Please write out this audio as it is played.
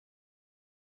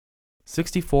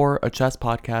64, a chess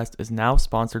podcast, is now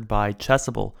sponsored by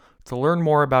Chessable. To learn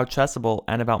more about Chessable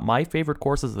and about my favorite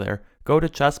courses there, go to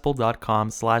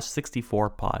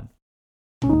chessable.com/64pod.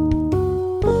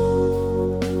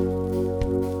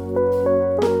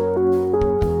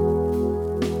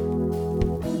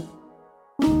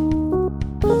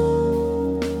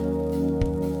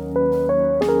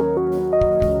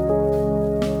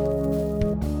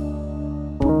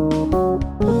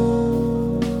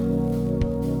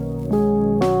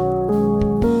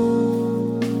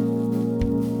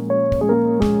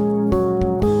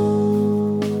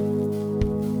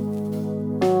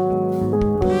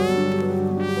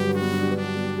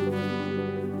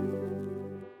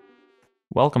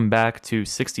 Welcome back to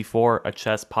 64, a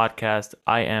chess podcast.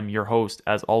 I am your host,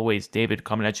 as always, David,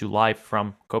 coming at you live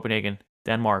from Copenhagen,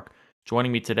 Denmark.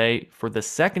 Joining me today for the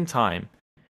second time,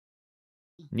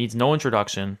 needs no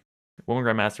introduction, Women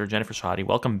Grandmaster Jennifer Shahade.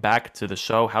 Welcome back to the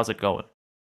show. How's it going?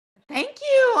 Thank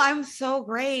you. I'm so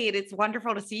great. It's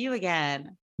wonderful to see you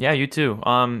again. Yeah, you too.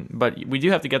 But we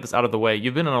do have to get this out of the way.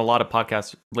 You've been on a lot of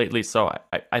podcasts lately, so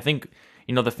I think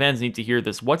the fans need to hear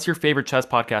this. What's your favorite chess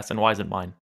podcast, and why is it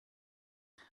mine?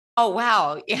 Oh,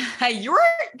 wow. Yeah, your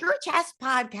chess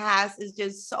podcast is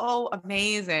just so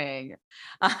amazing.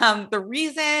 The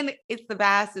reason it's the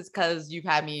best is because you've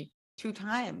had me 2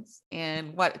 times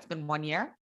in it's been 1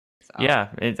 year? So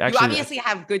Yeah, it's you actually obviously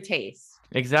have good taste.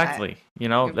 exactly.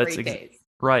 You have That's great taste.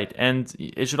 right. And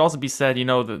it should also be said,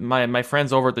 that my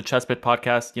friends over at the Chess Pit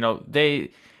podcast,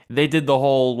 they did the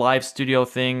whole live studio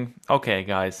thing. Okay,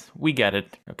 guys, we get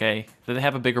it. Okay, they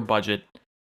have a bigger budget.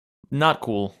 Not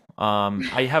cool.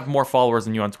 I have more followers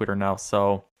than you on Twitter now,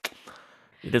 so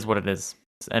it is what it is.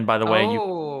 And by the way,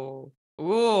 You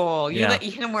yeah.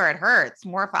 hit him where it hurts.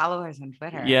 More followers on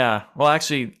Twitter. Yeah. Well,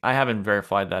 actually, I haven't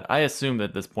verified that. I assumed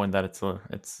at this point that it's a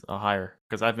higher,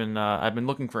 because I've been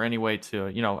looking for any way to,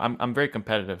 I'm very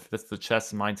competitive. That's the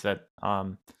chess mindset.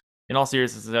 In all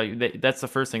seriousness, that's the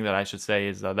first thing that I should say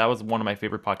is that was one of my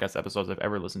favorite podcast episodes I've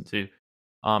ever listened to.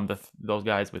 Those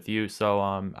guys with you. So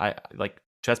I like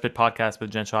Chess Pit podcast with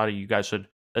Jen Shahade. You guys should.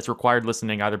 That's required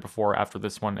listening either before or after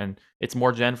this one, and it's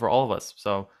more Jen for all of us.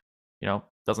 So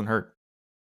doesn't hurt.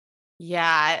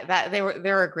 Yeah, that they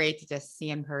were great to just see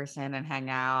in person and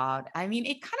hang out. I mean,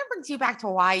 it kind of brings you back to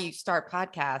why you start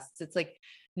podcasts. It's like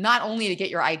not only to get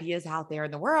your ideas out there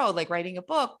in the world, like writing a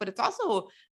book, but it's also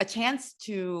a chance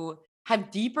to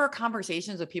have deeper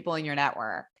conversations with people in your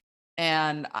network.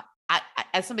 And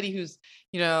as somebody who's,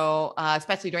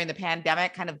 especially during the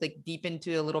pandemic, kind of like deep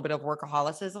into a little bit of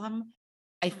workaholicism,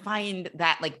 I find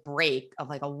that like break of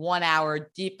like a 1 hour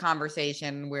deep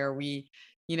conversation where we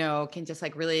can just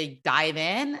like really dive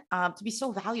in to be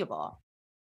so valuable.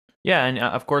 Yeah, and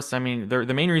of course, I mean,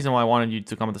 the main reason why I wanted you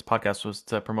to come on this podcast was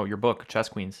to promote your book, Chess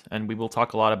Queens, and we will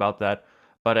talk a lot about that.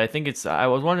 But I think I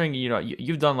was wondering,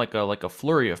 you've done like a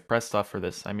flurry of press stuff for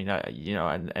this. I mean,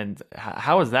 and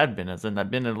how has that been? Has that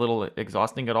been a little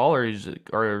exhausting at all,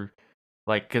 or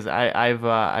like, because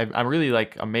I'm really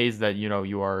like amazed that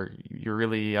you're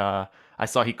really I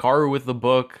saw Hikaru with the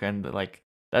book, and like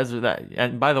that's that.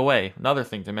 And by the way, another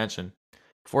thing to mention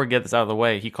before we get this out of the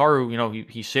way, Hikaru,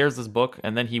 he shares this book,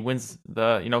 and then he wins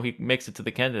he makes it to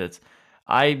the candidates.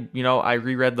 I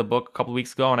reread the book a couple of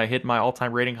weeks ago, and I hit my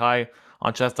all-time rating high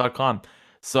on chess.com.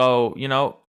 So,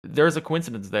 there's a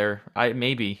coincidence there.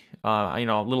 Maybe, a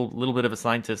little bit of a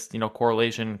scientist,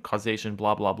 correlation, causation,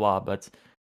 blah, blah, blah. But,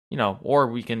 or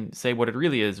we can say what it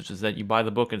really is, which is that you buy the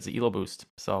book and it's an ELO boost.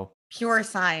 So Pure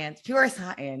science, pure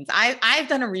science. I've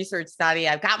done a research study.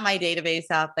 I've got my database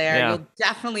out there. yeah. You'll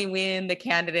definitely win the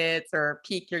candidates or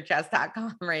peak your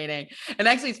chess.com rating. And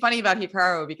actually, it's funny about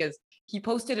Hikaru because he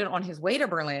posted it on his way to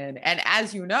Berlin. And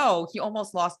as you know, he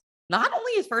almost lost not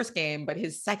only his first game, but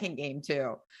his second game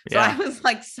too. So Yeah. I was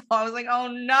like, oh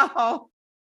no.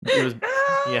 It was,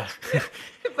 yeah.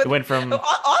 But it went from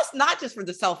us, not just for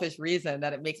the selfish reason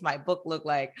that it makes my book look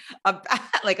like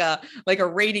like a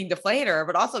rating deflator,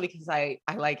 but also because I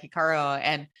like Hikaru,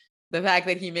 and the fact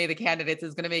that he made the candidates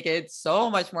is going to make it so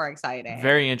much more exciting.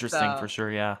 very interesting for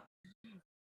sure. Yeah.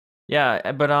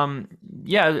 Yeah, but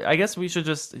yeah, I guess we should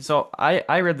just. So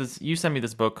I read this. You sent me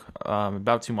this book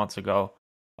about 2 months ago.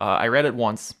 I read it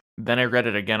once, then I read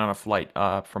it again on a flight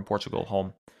from Portugal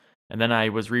home, and then I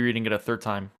was rereading it a third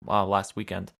time last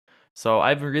weekend. So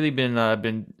I've really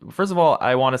been. First of all,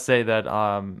 I want to say that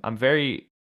I'm very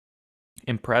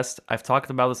impressed. I've talked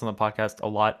about this on the podcast a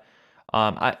lot.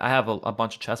 I have a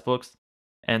bunch of chess books,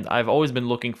 and I've always been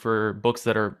looking for books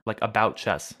that are like about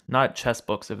chess, not chess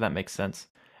books, if that makes sense.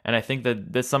 And I think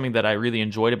that that's something that I really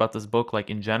enjoyed about this book, like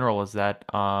in general, is that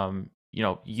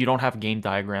you don't have game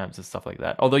diagrams and stuff like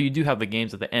that. Although you do have the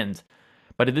games at the end,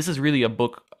 but this is really a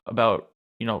book about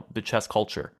the chess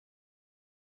culture.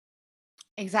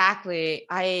 Exactly.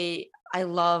 I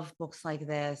love books like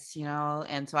this,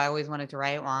 and so I always wanted to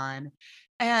write one.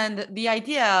 And the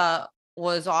idea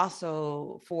was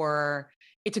also for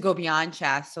it to go beyond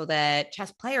chess so that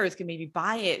chess players can maybe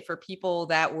buy it for people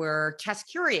that were chess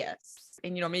curious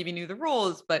and maybe knew the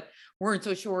rules but weren't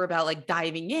so sure about like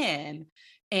diving in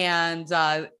and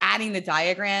adding the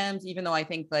diagrams, even though I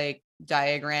think like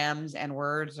diagrams and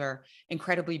words are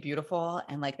incredibly beautiful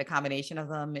and like the combination of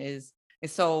them is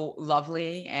so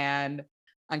lovely and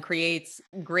creates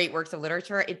great works of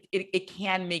literature. It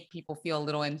can make people feel a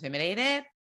little intimidated.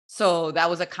 So that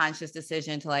was a conscious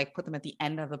decision to like put them at the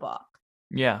end of the book.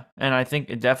 Yeah, and I think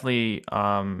it definitely,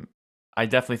 I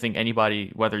definitely think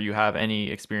anybody, whether you have any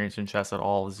experience in chess at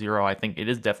all, zero, I think it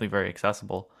is definitely very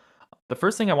accessible. The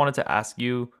first thing I wanted to ask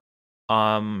you,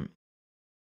 um,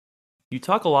 you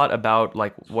talk a lot about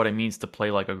like what it means to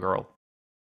play like a girl,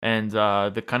 and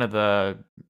the kind of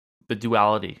the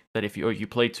duality that if you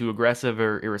play too aggressive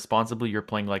or irresponsibly, you're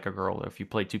playing like a girl. If you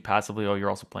play too passively, you're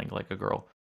also playing like a girl,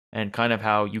 and kind of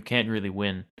how you can't really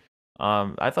win.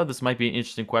 I thought this might be an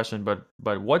interesting question,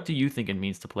 but what do you think it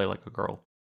means to play like a girl?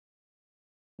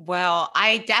 Well,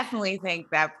 I definitely think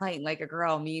that playing like a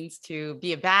girl means to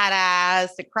be a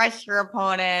badass, to crush your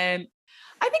opponent.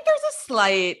 I think there's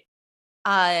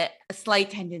a slight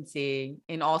tendency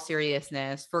in all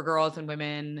seriousness for girls and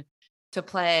women to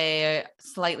play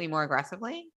slightly more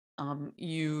aggressively.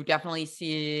 You definitely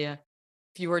see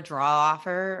fewer draw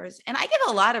offers, and I give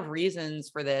a lot of reasons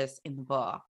for this in the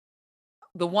book.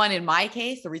 The one in my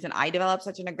case, the reason I developed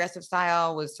such an aggressive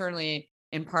style was certainly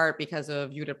in part because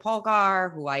of Judith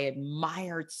Polgar, who I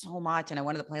admired so much and I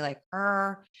wanted to play like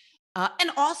her.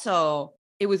 And also,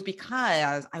 it was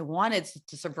because I wanted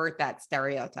to subvert that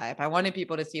stereotype. I wanted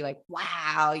people to see, like,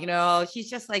 wow, she's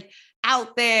just like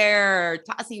out there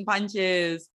tossing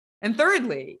punches. And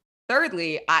thirdly,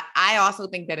 I also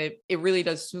think that it really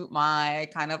does suit my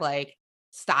kind of like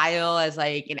style as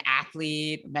like an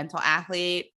athlete, mental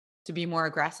athlete to be more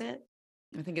aggressive.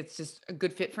 I think it's just a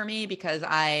good fit for me because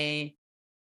I'm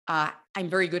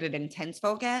very good at intense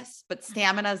focus, but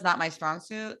stamina is not my strong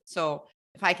suit. So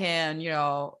if I can,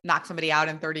 knock somebody out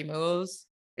in 30 moves,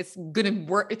 it's gonna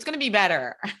work. It's gonna be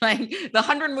better. Like the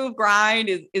 100 move grind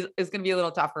is gonna be a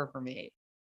little tougher for me.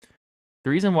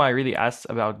 The reason why I really asked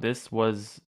about this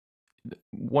was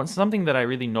one something that I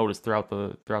really noticed throughout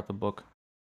the book.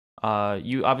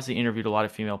 You obviously interviewed a lot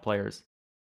of female players,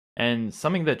 and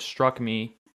something that struck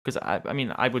me, because I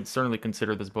mean, I would certainly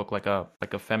consider this book like a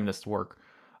feminist work.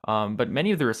 But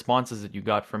many of the responses that you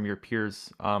got from your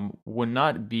peers would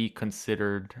not be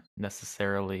considered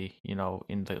necessarily,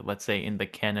 in the, let's say, in the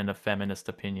canon of feminist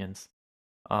opinions,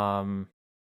 um,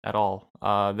 at all.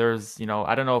 There's,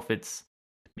 I don't know if it's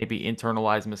maybe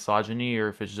internalized misogyny or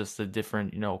if it's just a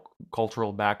different,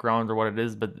 cultural background or what it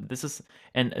is, but this is,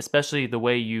 and especially the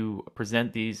way you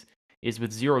present these is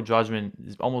with zero judgment,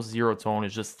 is almost zero tone.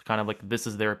 It's just kind of like this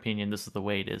is their opinion, this is the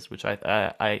way it is, which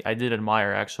I did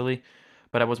admire actually.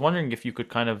 But I was wondering if you could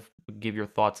kind of give your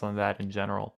thoughts on that in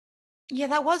general. Yeah,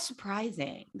 that was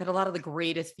surprising that a lot of the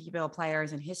greatest female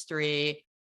players in history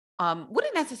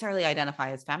wouldn't necessarily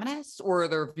identify as feminists or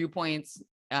their viewpoints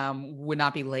would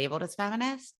not be labeled as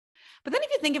feminist. But then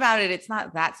if you think about it, it's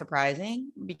not that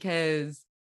surprising because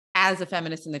as a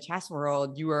feminist in the chess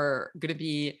world, you are going to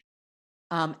be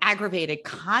aggravated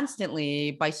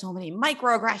constantly by so many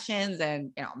microaggressions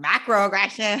and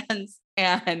macroaggressions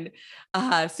and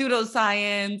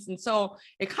pseudoscience. And so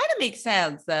it kind of makes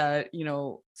sense that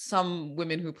some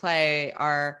women who play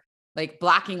are like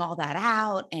blocking all that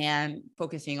out and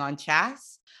focusing on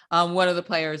chess. One of the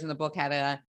players in the book had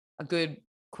a good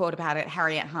quote about it,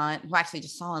 Harriet Hunt, who actually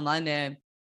just saw in London.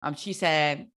 She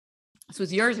said, this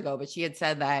was years ago, but she had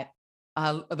said that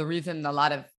the reason a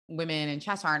lot of women in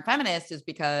chess aren't feminists is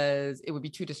because it would be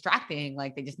too distracting.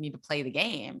 Like they just need to play the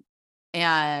game.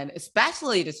 And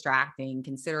especially distracting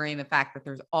considering the fact that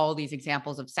there's all these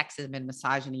examples of sexism and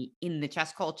misogyny in the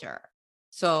chess culture.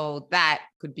 So that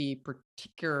could be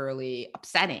particularly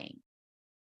upsetting.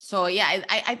 So yeah,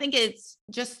 I think it's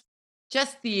just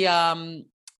the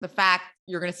fact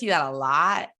you're gonna see that a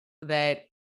lot that,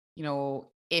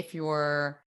 if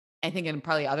you're I think in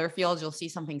probably other fields you'll see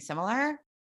something similar.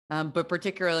 But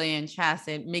particularly in chess,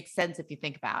 it makes sense if you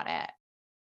think about it.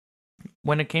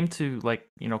 When it came to like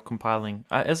compiling,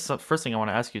 as the first thing I want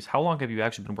to ask you is how long have you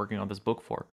actually been working on this book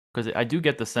for? Because I do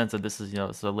get the sense that this is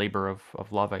it's a labor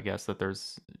of love. I guess that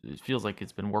there's it feels like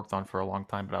it's been worked on for a long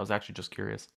time. But I was actually just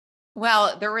curious.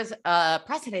 Well, there was a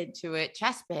precedent to it,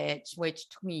 Chess Bitch, which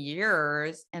took me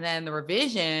years, and then the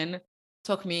revision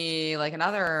took me like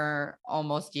another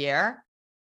almost year.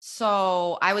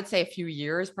 So I would say a few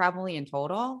years probably in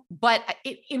total, but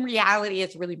in reality,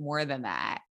 it's really more than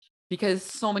that because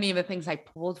so many of the things I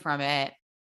pulled from it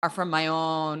are from my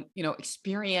own,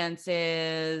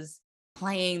 experiences,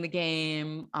 playing the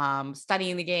game,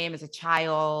 studying the game as a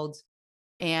child,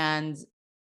 and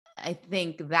I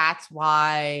think that's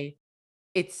why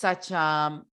it's such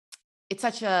it's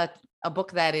such a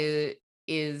book that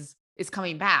is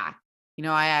coming back.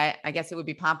 I guess it would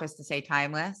be pompous to say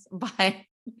timeless, but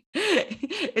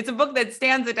it's a book that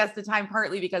stands the test of time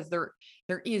partly because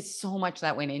there is so much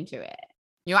that went into it.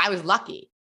 I was lucky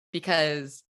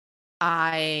because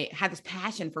I had this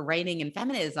passion for writing and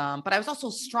feminism, but I was also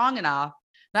strong enough.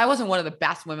 And I wasn't one of the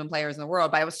best women players in the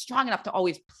world, but I was strong enough to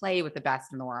always play with the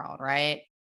best in the world, right?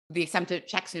 The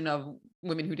exception of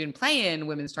women who didn't play in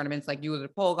women's tournaments like Yulia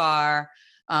Polgar.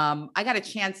 I got a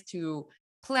chance to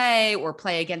play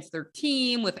against their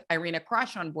team with Irina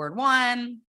Crush on board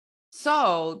one.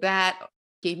 So that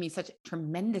gave me such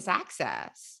tremendous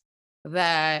access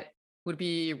that would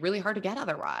be really hard to get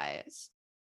otherwise.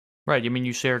 Right. I mean,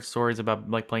 you shared stories about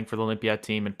like playing for the Olympiad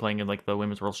team and playing in like the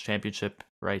Women's World Championship,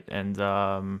 right? And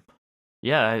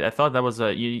yeah, I thought that was so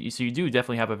you do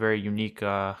definitely have a very unique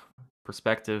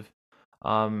perspective.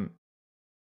 Um,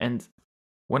 and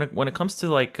when it comes to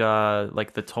like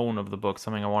the tone of the book,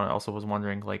 something I also was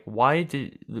wondering, like,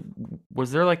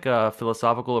 was there like a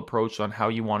philosophical approach on how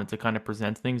you wanted to kind of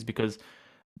present things? Because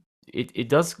it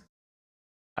does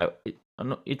I don't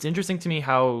know, it's interesting to me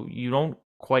how you don't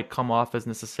quite come off as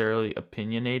necessarily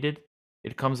opinionated.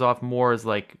 It comes off more as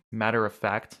like matter of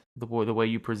fact, the way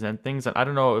you present things. And I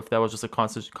don't know if that was just a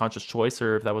conscious choice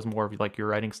or if that was more of like your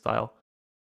writing style.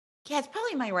 Yeah, it's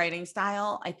probably my writing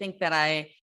style. I think that I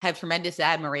have tremendous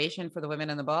admiration for the women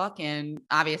in the book, and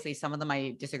obviously some of them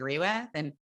I disagree with.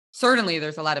 And certainly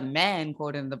there's a lot of men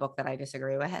quoted in the book that I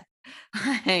disagree with,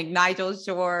 like Nigel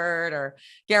Short or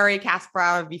Gary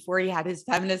Kasparov before he had his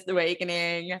feminist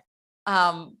awakening.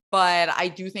 But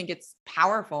I do think it's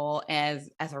powerful as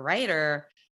a writer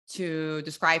to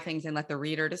describe things and let the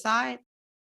reader decide.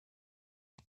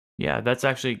 Yeah, that's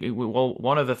actually well,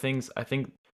 one of the things I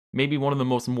think maybe one of the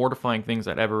most mortifying things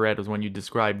I'd ever read was when you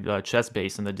described chess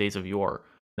base in the days of yore.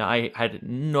 Now I had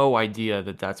no idea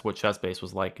that that's what chess base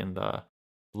was like in the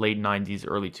late '90s,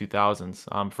 early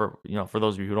 2000s. For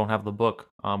those of you who don't have the book,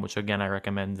 which again I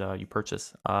recommend you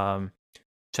purchase.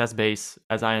 Chess base,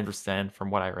 as I understand from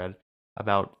what I read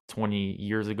about 20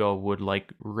 years ago, would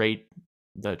like rate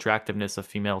the attractiveness of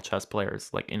female chess players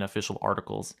like in official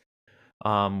articles,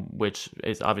 which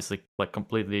is obviously like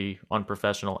completely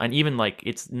unprofessional. And even like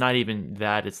it's not even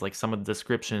that, it's like some of the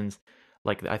descriptions,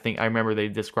 like I think I remember they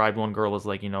described one girl as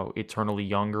like, eternally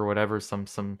young or whatever, some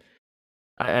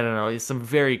I don't know, it's some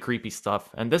very creepy stuff.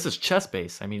 And this is chess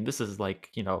base. I mean, this is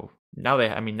like, now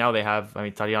they have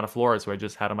Tatiana Flores, who I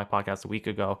just had on my podcast a week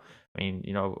ago. I mean,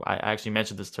 I actually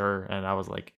mentioned this to her and I was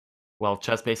like, well,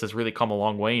 chess base has really come a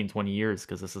long way in 20 years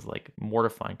because this is like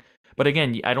mortifying. But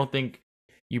again, I don't think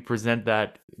you present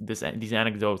these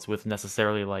anecdotes with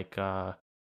necessarily like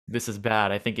this is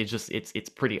bad. I think it's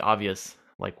pretty obvious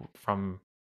like from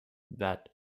that.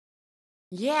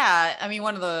 Yeah, I mean,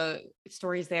 one of the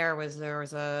stories there was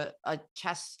a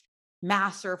chess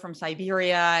master from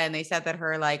Siberia, and they said that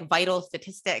her like vital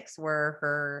statistics were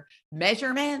her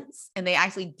measurements, and they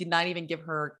actually did not even give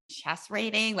her chess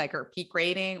rating, like her peak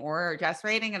rating or her chess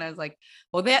rating. And I was like,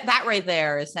 well, that right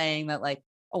there is saying that like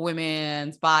a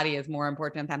woman's body is more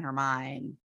important than her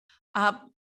mind. Uh,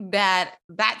 that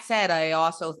said, I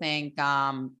also think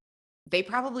they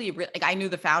probably like I knew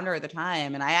the founder at the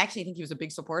time, and I actually think he was a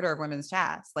big supporter of women's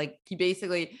chess. Like he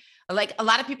basically, like a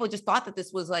lot of people just thought that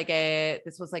this was like a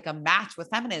match with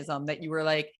feminism. That you were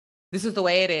like, this is the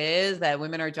way it is. That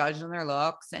women are judged on their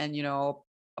looks, and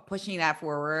pushing that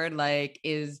forward like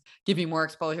is giving more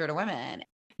exposure to women.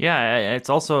 Yeah, it's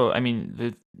also, I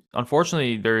mean,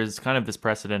 unfortunately, there is kind of this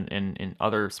precedent in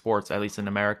other sports, at least in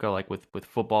America, like with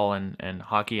football and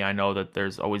hockey. I know that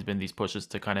there's always been these pushes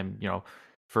to kind of,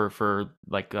 for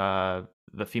like the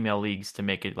female leagues to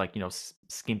make it like,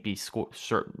 skimpy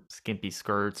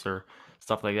skirts or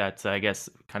stuff like that. To, I guess,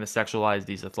 kind of sexualize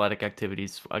these athletic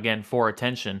activities again for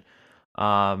attention.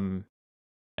 Um,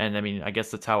 and I mean, I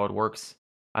guess that's how it works.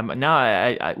 Now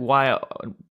I why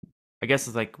I guess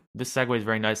it's like this segues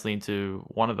very nicely into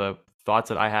one of the thoughts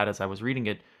that I had as I was reading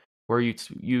it, where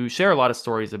you share a lot of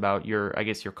stories about your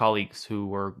colleagues who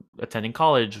were attending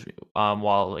college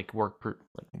while like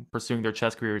pursuing their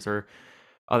chess careers, or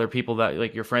other people that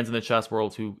like your friends in the chess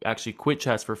world who actually quit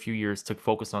chess for a few years to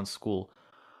focus on school.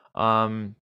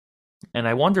 Um, and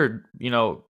I wondered,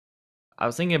 I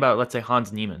was thinking about, let's say,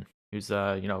 Hans Niemann, who's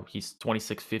he's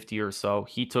 2650 or so.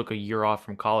 He took a year off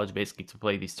from college basically to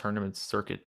play these tournaments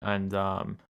circuit, and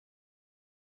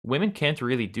women can't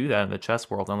really do that in the chess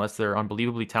world unless they're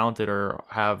unbelievably talented or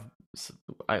have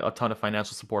a ton of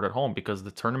financial support at home, because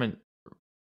the tournament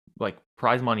like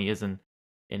prize money isn't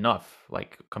enough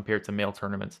like compared to male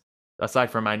tournaments.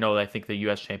 Aside from, I think the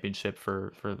US championship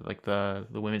for like the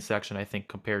women's section, I think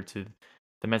compared to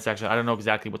the men's section, I don't know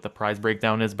exactly what the prize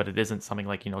breakdown is, but it isn't something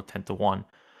like, 10 to 1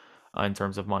 in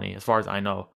terms of money as far as I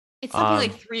know. It's something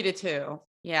like Um 3 to 2.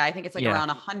 Yeah, I think it's like yeah. around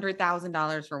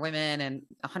 $100,000 for women and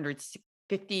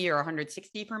 150 or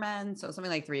 160 for men. So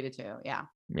something like 3 to 2. Yeah.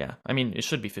 Yeah. I mean, it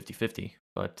should be 50-50,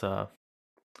 but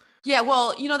Yeah,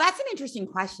 well, that's an interesting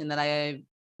question that I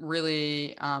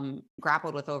really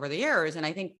grappled with over the years. And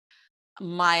I think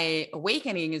my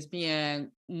awakening is being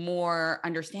more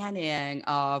understanding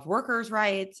of workers'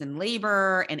 rights and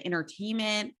labor and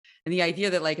entertainment. And the idea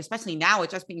that, like, especially now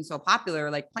with just being so popular,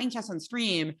 like playing chess on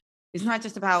stream is not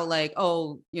just about like,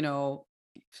 oh,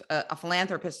 a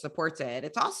philanthropist supports it.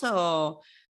 It's also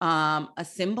a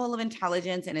symbol of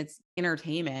intelligence and it's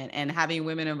entertainment. And having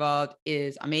women involved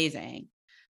is amazing.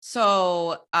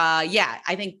 So, yeah,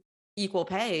 I think equal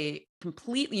pay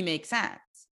completely makes sense.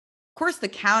 Of course, the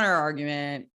counter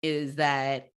argument is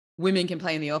that women can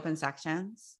play in the open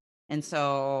sections. And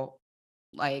so,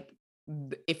 like,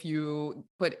 if you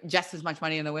put just as much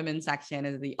money in the women's section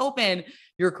as the open,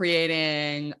 you're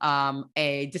creating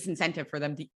a disincentive for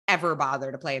them to ever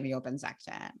bother to play in the open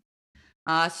section.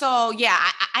 So yeah,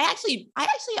 I actually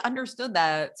understood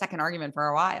that second argument for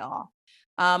a while.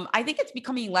 I think it's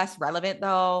becoming less relevant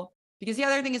though, because the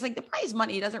other thing is like the prize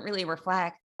money doesn't really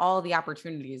reflect all the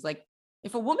opportunities. Like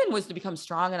if a woman was to become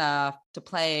strong enough to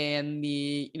play in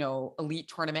the, elite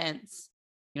tournaments,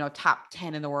 top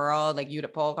 10 in the world, like Yuta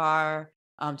Polgar,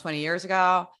 20 years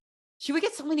ago, she would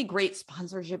get so many great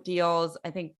sponsorship deals.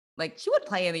 I think like she would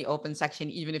play in the open section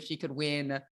even if she could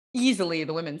win easily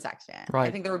the women's section. I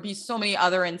right. think there would be so many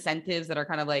other incentives that are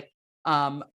kind of like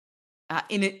um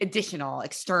additional,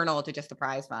 external to just the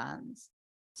prize funds.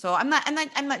 So I'm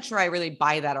not sure I really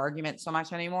buy that argument so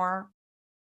much anymore.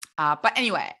 But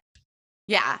anyway,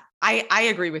 yeah, I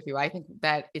agree with you. I think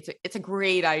that it's a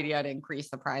great idea to increase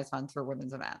the prize funds for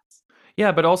women's events.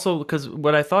 Yeah, but also because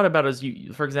what I thought about is,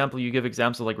 for example, you give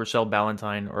examples of like Rochelle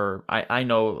Ballantyne, or I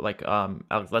know like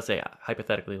let's say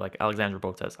hypothetically like Alexandra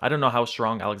Botez. I don't know how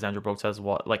strong Alexandra Botez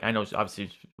was. Like I know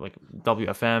obviously like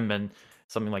WFM and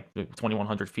something like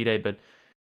 2100 FIDE, but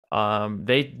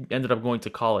they ended up going to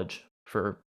college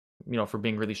for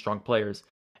being really strong players.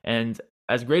 And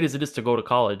as great as it is to go to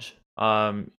college,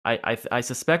 I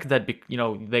suspect that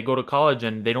they go to college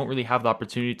and they don't really have the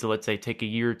opportunity to, let's say, take a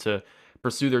year to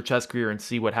pursue their chess career and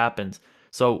see what happens.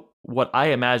 So what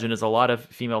I imagine is a lot of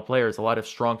female players, a lot of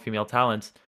strong female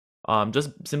talents,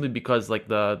 just simply because like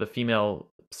the female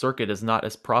circuit is not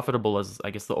as profitable as,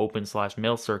 I guess, the open slash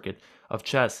male circuit of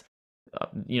chess.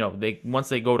 They once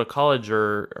they go to college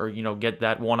or get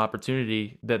that one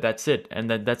opportunity, that's it, and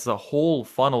then that's a whole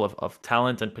funnel of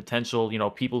talent and potential,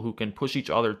 people who can push each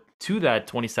other to that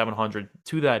 2700,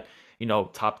 to that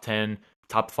top 10,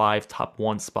 top 5, top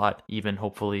 1 spot, even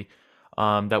hopefully,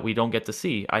 that we don't get to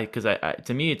see. Because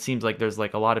to me it seems like there's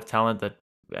like a lot of talent that,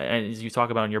 and as you talk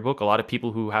about in your book, a lot of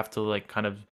people who have to like kind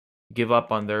of give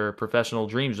up on their professional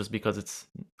dreams just because it's,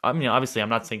 I mean, obviously I'm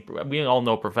not saying, we all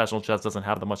know professional chess doesn't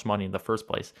have that much money in the first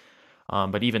place,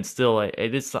 but even still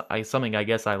it is something I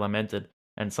guess I lamented,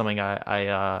 and something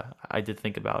I did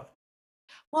think about.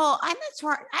 Well, I'm not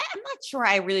sure. I'm not sure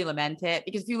I really lament it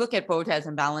because if you look at Botez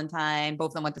and Valentine, both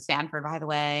of them went to Stanford, by the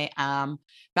way.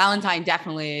 Valentine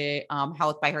definitely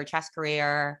helped by her chess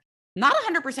career. Not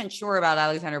 100% sure about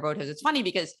Alexander Botez. It's funny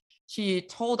because she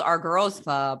told our girls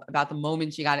club about the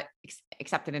moment she got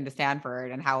accepted into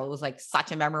Stanford and how it was like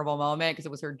such a memorable moment because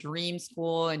it was her dream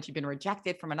school and she'd been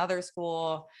rejected from another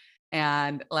school.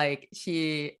 And like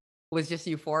she was just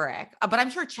euphoric. But I'm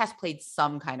sure chess played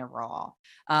some kind of role.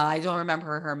 I don't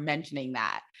remember her mentioning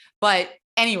that. But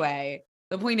anyway,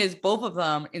 the point is, both of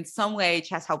them, in some way,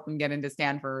 chess helped them get into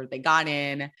Stanford. They got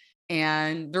in,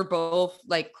 and they're both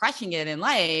like crushing it in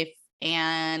life.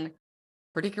 And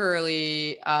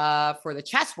particularly for the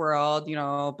chess world,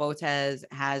 Botez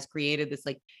has created this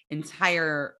like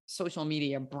entire social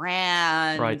media Right.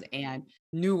 brand and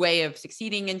new way of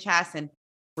succeeding in chess. And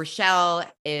Rochelle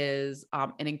is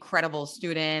an incredible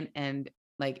student and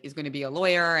like is going to be a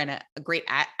lawyer and a great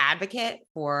advocate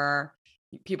for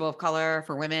people of color,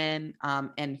 for women,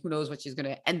 and who knows what she's going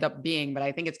to end up being, but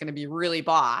I think it's going to be really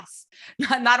boss.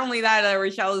 Not only that,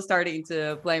 Rochelle is starting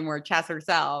to play more chess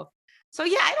herself. So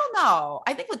yeah, I don't know.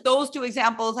 I think with those two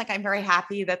examples, like I'm very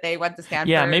happy that they went to Yeah,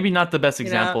 Stanford. maybe not the best You know,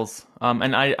 examples.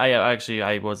 And I actually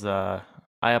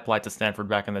I applied to Stanford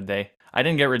back in the day. I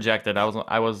didn't get rejected.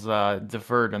 I was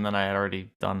deferred, and then I had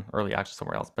already done early access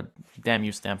somewhere else. But damn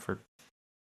you, Stanford.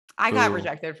 I got Boo.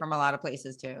 rejected from a lot of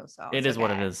places too, so It it's is what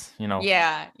it okay. is, you know.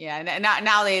 Yeah, yeah. And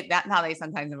now they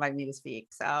sometimes invite me to speak,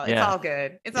 so it's Yeah, all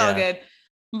good. It's all yeah, good.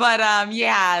 But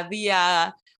yeah,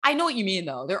 the I know what you mean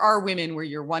though. There are women where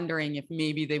you're wondering if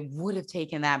maybe they would have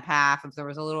taken that path if there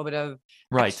was a little bit of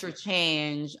right. extra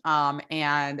change.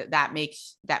 And that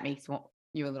makes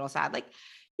you a little sad. Like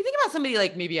you think about somebody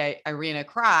like maybe Irina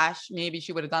Crash, maybe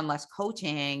she would have done less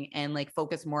coaching and like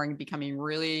focus more on becoming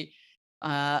really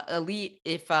elite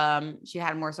if she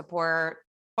had more support.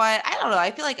 But I don't know. I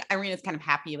feel like Irina's kind of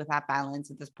happy with that balance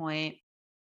at this point.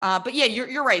 But yeah,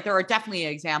 you're right. There are definitely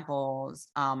examples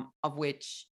of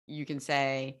which you can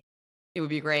say it would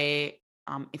be great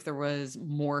if there was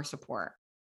more support.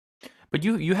 But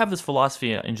you have this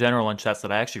philosophy in general in chess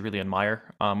that I actually really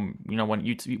admire. You know,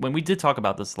 when we did talk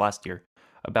about this last year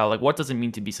about like what does it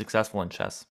mean to be successful in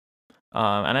chess.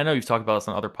 And I know you've talked about this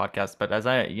on other podcasts, but as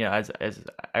I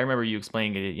remember you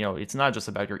explaining it, you know, it's not just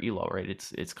about your elo, right?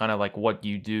 It's kind of like what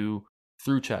you do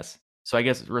through chess. So I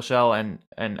guess Rochelle and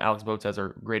Alex Botez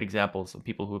are great examples of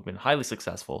people who have been highly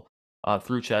successful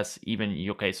through chess. Even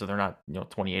okay, so they're not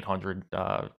 2800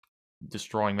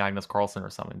 destroying Magnus Carlsen or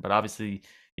something, but obviously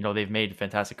they've made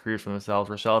fantastic careers for themselves.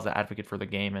 Rochelle is an advocate for the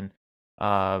game, and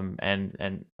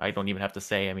I don't even have to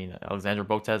say. I mean, Alexandra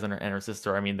Botez and her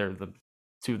sister. I mean, they're the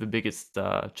two of the biggest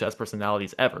chess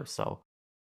personalities ever. So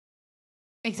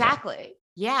yeah, Exactly.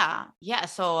 Yeah. Yeah.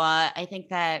 So I think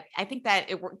that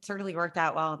certainly worked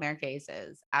out well in their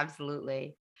cases.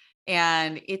 Absolutely.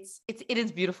 And it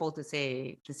is beautiful to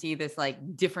see this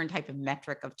like different type of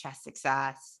metric of chess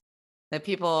success that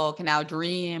people can now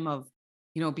dream of,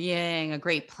 being a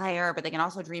great player, but they can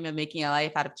also dream of making a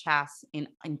life out of chess in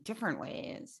different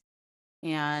ways.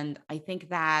 And I think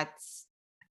that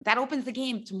opens the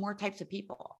game to more types of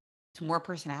people, to more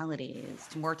personalities,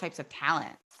 to more types of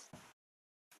talents.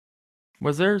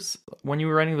 when you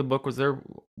were writing the book, was there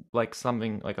like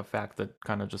something like a fact that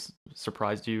kind of just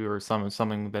surprised you, or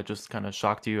something that just kind of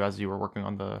shocked you as you were working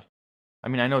on the? I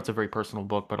mean, I know it's a very personal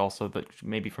book, but also that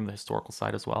maybe from the historical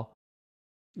side as well.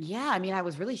 Yeah, I mean, I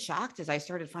was really shocked as I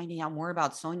started finding out more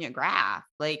about Sonia Graf.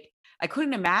 Like, I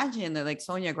couldn't imagine that, like,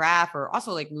 Sonia Graf or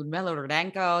also like Ludmila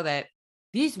Rudenko, that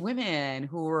these women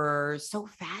who were so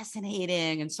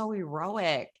fascinating and so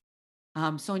heroic,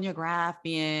 Sonia Graf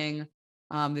being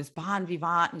this bon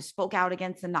vivant who spoke out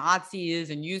against the Nazis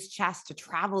and used chess to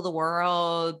travel the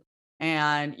world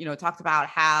and, talked about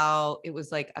how it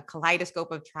was like a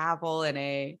kaleidoscope of travel and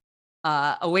a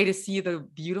way to see the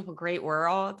beautiful, great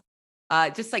world.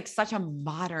 Just like such a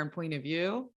modern point of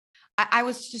view. I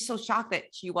was just so shocked that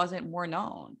she wasn't more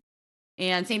known.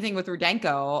 And same thing with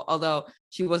Rudenko, although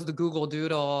she was the Google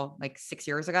Doodle like 6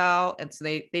 years ago. And so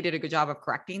they did a good job of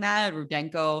correcting that.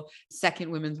 Rudenko, second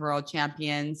women's world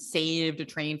champion, saved a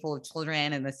train full of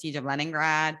children in the siege of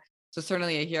Leningrad. So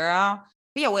certainly a hero.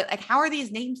 But yeah, like how are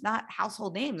these names not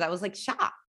household names? I was like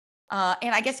shocked.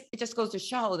 And I guess it just goes to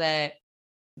show that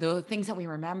the things that we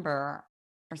remember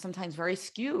are sometimes very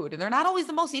skewed and they're not always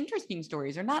the most interesting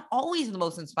stories. They're not always the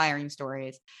most inspiring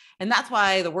stories. And that's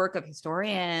why the work of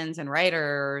historians and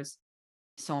writers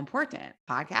is so important,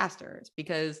 podcasters,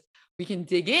 because we can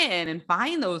dig in and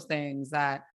find those things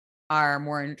that are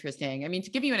more interesting. I mean, to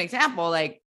give you an example,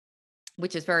 like,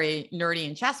 which is very nerdy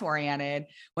and chess oriented,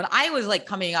 when I was like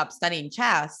coming up studying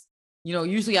chess,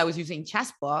 usually I was using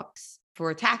chess books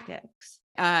for tactics.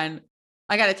 And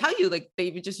I got to tell you, like, they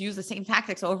would just use the same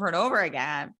tactics over and over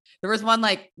again. There was one,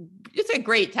 like, it's a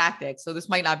great tactic. So this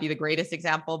might not be the greatest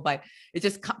example, but it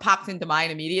just pops into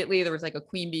mind immediately. There was like a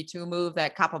queen b2 move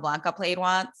that Capablanca played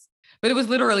once, but it was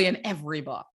literally in every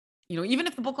book. Even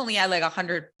if the book only had like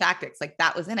 100 tactics, like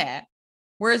that was in it.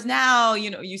 Whereas now,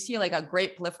 you see like a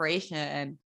great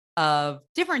proliferation of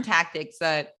different tactics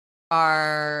that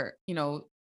are,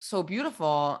 so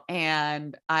beautiful.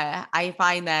 And I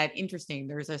find that interesting.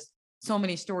 There's just so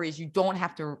many stories. You don't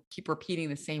have to keep repeating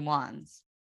the same ones.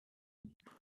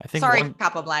 I think Sorry, one.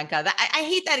 Capablanca. I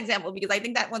hate that example because I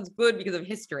think that one's good because of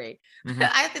history. Mhm.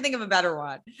 I have to think of a better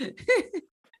one.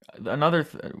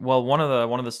 Well, one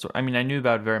of the story. I mean, I knew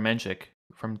about Veremenchik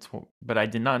but I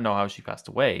did not know how she passed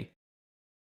away,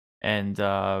 and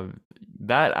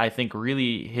that I think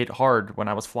really hit hard when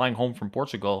I was flying home from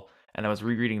Portugal and I was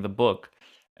rereading the book,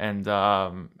 And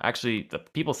actually, the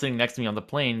people sitting next to me on the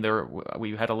plane,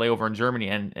 we had a layover in Germany,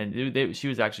 and she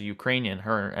was actually Ukrainian.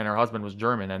 Her and her husband was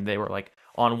German, and they were like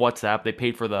on WhatsApp. They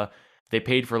paid for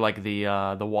like the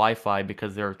Wi-Fi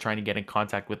because they're trying to get in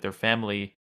contact with their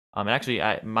family. And actually,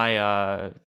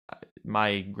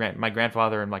 my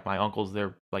grandfather and like my uncles,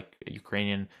 they're like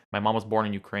Ukrainian. My mom was born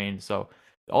in Ukraine, so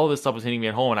all this stuff was hitting me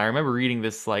at home. And I remember reading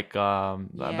this like about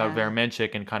Yeah.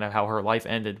 Veremenchik and kind of how her life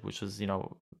ended, which was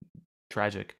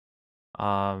tragic.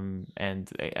 And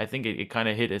I think it kind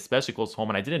of hit especially close to home,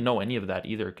 and I didn't know any of that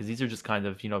either because these are just kind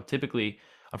of typically,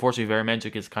 unfortunately,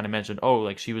 Veremenchik is kind of mentioned. Oh,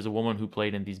 like she was a woman who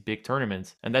played in these big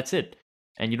tournaments, and that's it.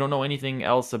 And you don't know anything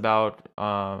else about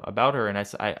her. And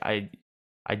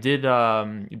I did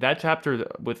that chapter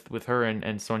with her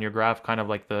and Sonia Graf, kind of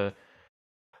like the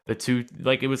two,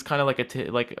 like it was kind of like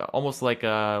like almost like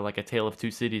a tale of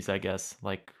two cities, I guess.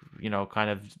 Like kind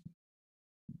of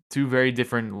two very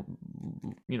different,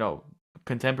 you know,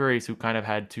 contemporaries who kind of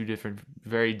had two different,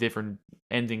 very different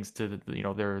endings to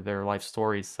their life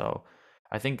stories. So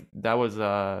I think that was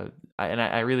I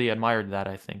really admired that.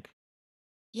 I think.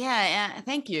 Yeah,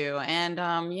 thank you. And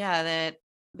yeah, that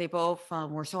they both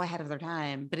were so ahead of their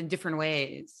time, but in different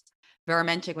ways. Vera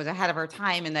Menchik was ahead of her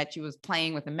time in that she was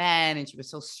playing with the men and she was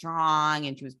so strong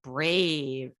and she was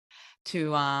brave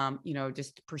to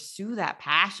just pursue that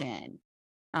passion.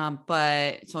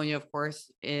 But Sonia, of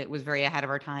course, it was very ahead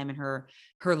of her time in her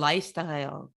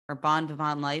lifestyle, her bon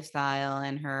vivant lifestyle,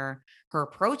 and her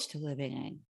approach to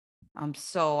living.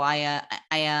 So I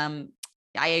am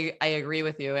I agree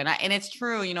with you, and it's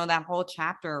true. That whole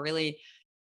chapter really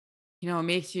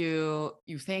makes you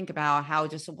think about how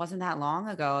just it wasn't that long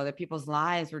ago that people's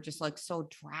lives were just like so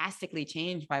drastically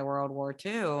changed by World War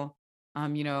II.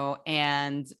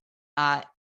 Uh,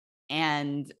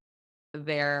 and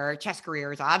their chess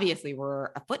careers obviously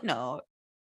were a footnote.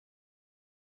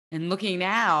 And looking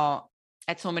now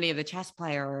at so many of the chess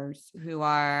players who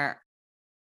are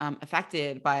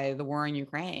affected by the war in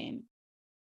Ukraine,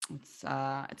 it's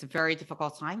a very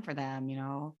difficult time for them,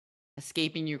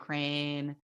 escaping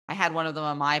Ukraine. I had one of them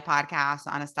on my podcast,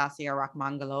 Anastasia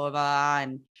Rakhmangalova,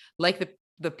 and like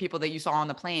the people that you saw on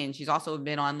the plane, she's also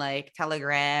been on like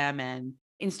Telegram and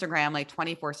Instagram like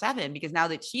 24/7 because now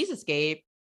that she's escaped,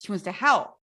 she wants to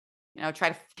help, try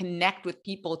to connect with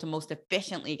people to most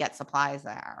efficiently get supplies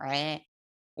there, right?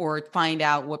 Or find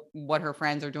out what her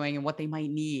friends are doing and what they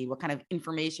might need, what kind of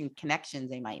information connections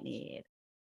they might need.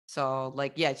 So,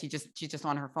 like, yeah, she's just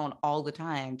on her phone all the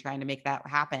time trying to make that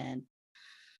happen.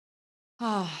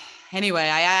 Oh, anyway,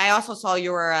 I also saw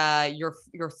your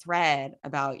thread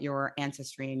about your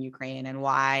ancestry in Ukraine and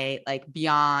why, like,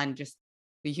 beyond just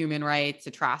the human rights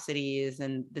atrocities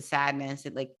and the sadness,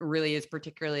 it like really is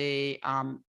particularly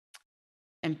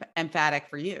emphatic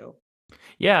for you.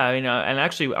 Yeah, I mean, and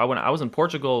actually, when I was in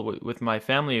Portugal with my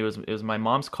family, it was my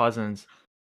mom's cousins.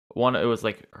 One, it was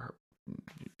like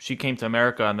she came to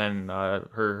America, and then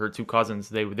her two cousins,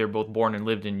 they're both born and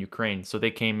lived in Ukraine, so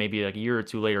they came maybe like a year or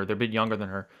two later. They're a bit younger than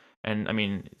her, and I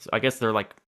mean, I guess they're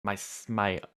like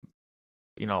my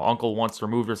uncle once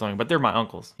removed or something, but they're my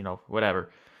uncles, whatever,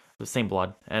 the same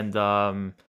blood. And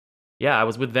yeah, I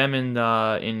was with them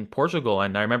in Portugal,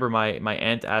 and I remember my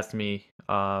aunt asked me,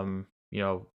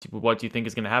 what do you think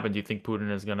is going to happen? Do you think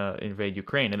Putin is going to invade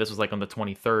Ukraine? And this was like on the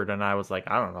 23rd, and I was like,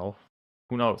 I don't know,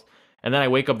 who knows? And then I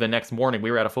wake up the next morning. We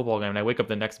were at a football game, and I wake up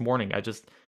the next morning.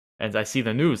 And I see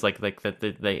the news like that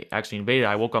they actually invaded.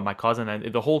 I woke up my cousin,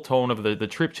 and the whole tone of the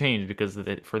trip changed because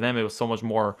for them it was so much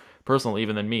more personal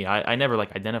even than me. I never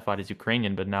like identified as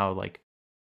Ukrainian, but now like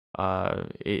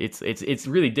it's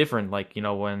really different. Like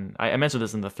when I mentioned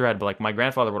this in the thread, but like my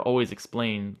grandfather would always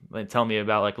explain and tell me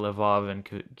about like Lvov and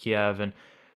Kiev and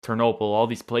Ternopil, all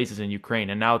these places in Ukraine.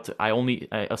 And now I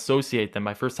associate them.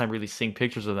 My first time really seeing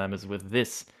pictures of them is with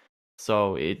this,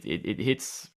 so it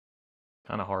hits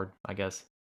kind of hard, I guess.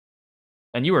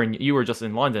 And you were just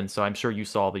in London, so I'm sure you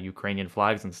saw the Ukrainian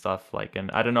flags and stuff. Like,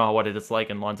 and I don't know what it is like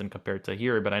in London compared to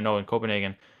here, but I know in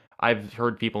Copenhagen, I've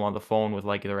heard people on the phone with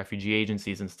like the refugee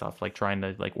agencies and stuff, like trying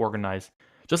to like organize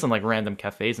just in like random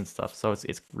cafes and stuff. So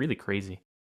it's really crazy.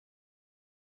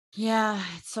 Yeah,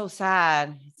 it's so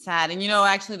sad. It's sad. And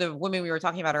actually the woman we were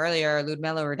talking about earlier,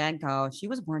 Ludmila Rudenko, she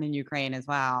was born in Ukraine as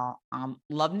well.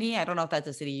 Lubny, I don't know if that's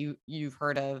a city you've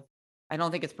heard of. I don't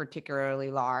think it's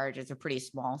particularly large. It's a pretty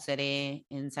small city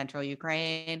in central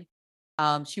Ukraine.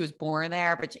 She was born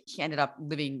there, but she ended up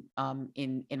living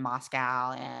in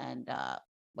Moscow and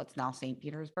what's now St.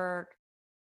 Petersburg.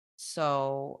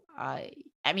 So I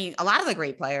mean, a lot of the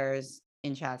great players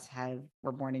in chess have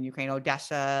were born in Ukraine.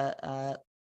 Odessa,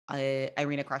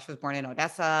 Irina Krush was born in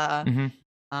Odessa. Hmm.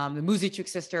 The Muzichuk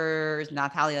sisters,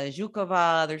 Natalia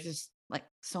Zhukova. There's just like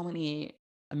so many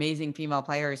amazing female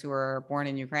players who were born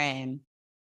in Ukraine.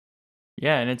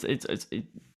 Yeah, and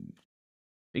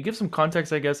it gives some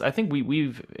context, I guess. I think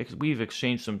we've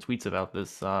exchanged some tweets about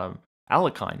this.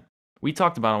 Alekine, we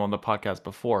talked about him on the podcast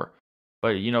before,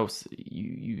 but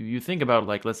you think about,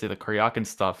 like, let's say the Karyakin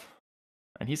stuff,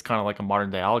 and he's kind of like a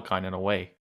modern day Alekine in a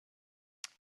way.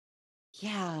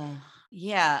 Yeah.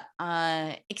 Yeah.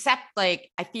 Except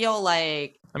like I feel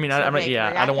like I mean, I'm not, Sergei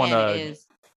yeah, I don't want Karyakin to. is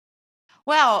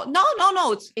well, no, no,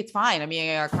 no, it's fine. I mean,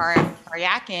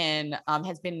 Karyakin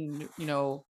has been,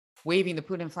 waving the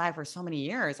Putin flag for so many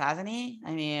years, hasn't he?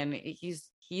 I mean,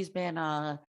 he's been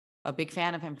a big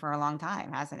fan of him for a long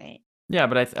time, hasn't he? Yeah,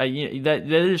 but that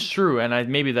is true, and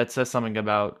maybe that says something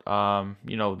about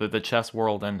the chess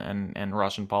world and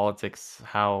Russian politics,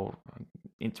 how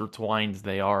intertwined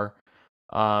they are,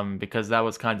 because that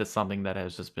was kind of something that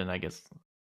has just been, I guess,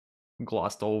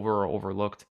 glossed over or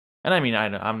overlooked. And I mean,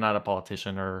 I'm not a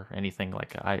politician or anything.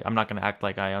 Like, I'm not going to act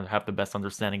like I have the best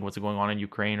understanding of what's going on in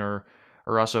Ukraine or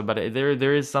Russia, but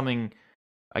there is something,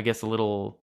 I guess, a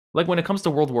little, like, when it comes to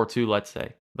World War II, let's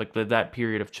say, like that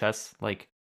period of chess, like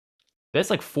that's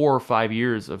like 4 or 5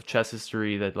 years of chess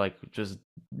history that, like, just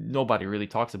nobody really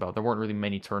talks about. There weren't really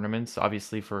many tournaments,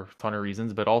 obviously, for a ton of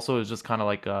reasons, but also it's just kind of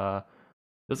like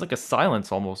there's like a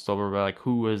silence almost over, like,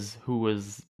 who was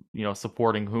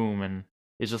supporting whom, and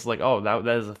it's just like, oh, that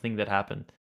is a thing that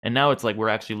happened. And now it's like we're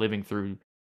actually living through,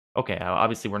 okay,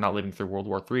 obviously we're not living through World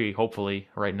War III, hopefully,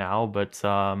 right now, but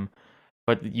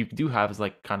you do have, is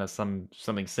like, kind of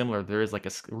something similar. There is like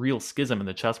a real schism in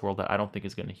the chess world that I don't think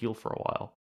is going to heal for a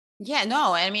while. Yeah,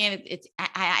 no, I mean, it's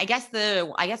I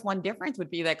guess one difference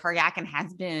would be that Karyakin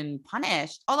has been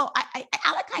punished, although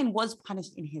Alekine was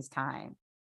punished in his time.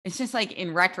 It's just like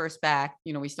in retrospect,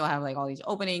 we still have like all these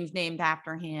openings named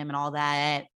after him and all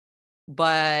that.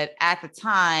 But at the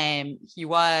time, he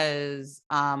was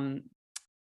like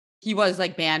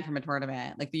banned from a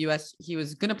tournament. Like the US, he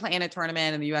was gonna play in a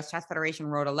tournament, and the US Chess Federation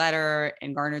wrote a letter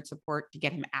and garnered support to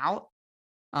get him out.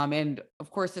 And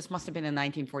of course, this must have been in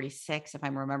 1946, if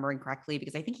I'm remembering correctly,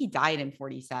 because I think he died in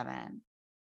 47.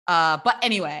 But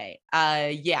anyway,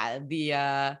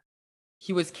 yeah,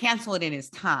 he was canceled in his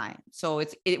time. So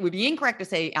it would be incorrect to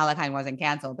say Alekine wasn't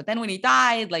canceled. But then when he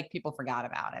died, like, people forgot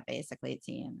about it, basically, it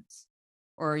seems.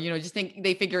 Or, just think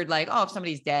they figured, like, oh, if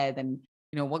somebody's dead, then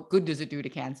what good does it do to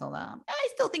cancel them? I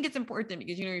still think it's important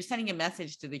because you're sending a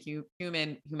message to the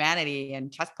humanity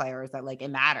and chess players that, like, it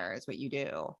matters what you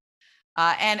do.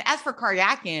 And as for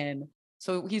Karyakin,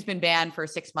 so he's been banned for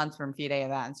 6 months from FIDE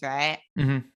events, right?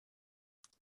 Hmm.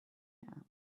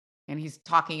 And he's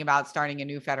talking about starting a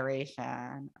new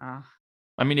federation.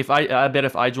 I mean, I bet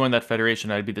if I joined that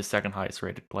federation, I'd be the second highest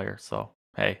rated player. So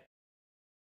hey,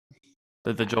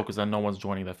 the Yeah. joke is that no one's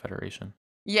joining that federation.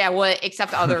 Yeah, well,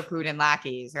 except other Putin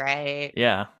lackeys, right?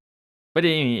 Yeah, but I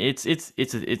mean, it's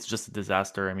just a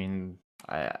disaster. I mean,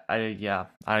 yeah,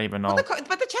 I don't even Well, know.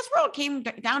 but the chess world came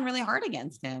down really hard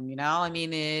against him. I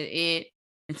mean, it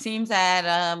seems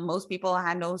that most people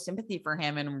had no sympathy for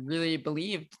him and really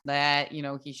believed that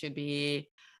he should be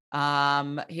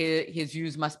his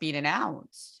views must be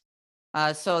denounced.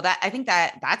 So that I think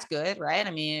that's good, right?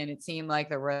 I mean, it seemed like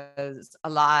there's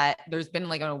been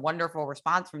like a wonderful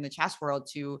response from the chess world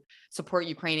to support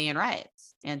Ukrainian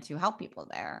rights and to help people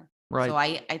there. So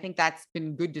Right. I think that's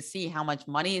been good to see how much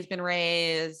money has been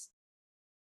raised.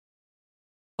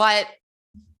 But,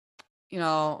 you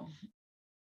know,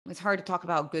 it's hard to talk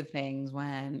about good things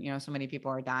when, so many people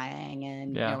are dying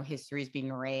and, Yeah. history is being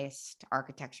erased,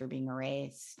 architecture being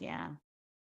erased. Yeah.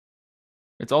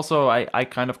 It's also, I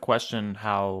kind of question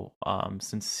how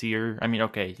sincere. I mean,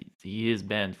 okay, he is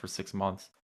banned for 6 months,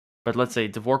 but let's say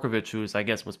Dvorkovich, who's, I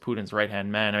guess, was Putin's right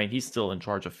hand man. I mean, he's still in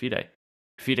charge of FIDE.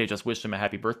 FIDE just wished him a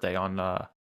happy birthday on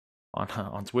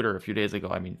Twitter a few days ago.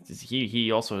 I mean,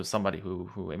 he also is somebody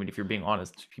who, I mean, if you're being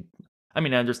honest, I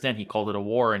mean, I understand he called it a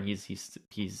war, and he's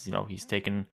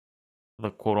taken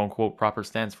the quote unquote proper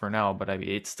stance for now, but I mean,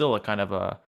 it's still a kind of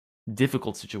a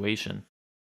difficult situation.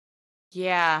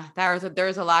 Yeah.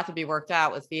 There's a lot to be worked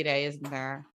out with FIDE, isn't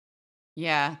there?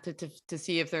 Yeah. To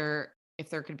see if there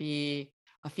could be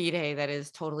a FIDE that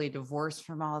is totally divorced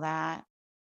from all that.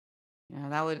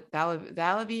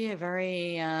 That would be a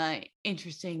very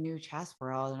interesting new chess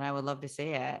world, and I would love to see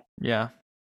it. Yeah.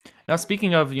 Now,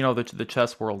 speaking of, the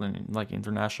chess world and, like,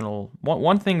 international,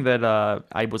 one thing that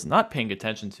I was not paying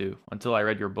attention to until I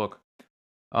read your book,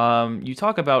 you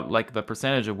talk about, like, the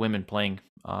percentage of women playing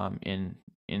in,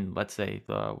 let's say,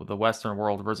 the Western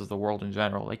world versus the world in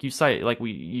general. Like, you cite, like,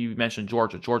 you mentioned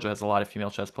Georgia. Georgia has a lot of female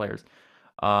chess players.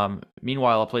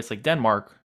 Meanwhile, a place like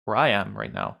Denmark, where I am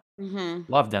right now.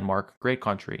 Mm-hmm. Love Denmark, great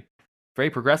country, very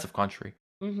progressive country.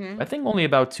 I Mm-hmm. think only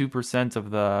about 2%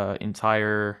 of the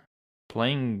entire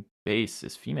playing base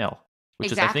is female,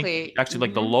 which is I think Exactly. actually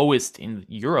like the Mm-hmm. lowest in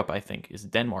Europe. I think is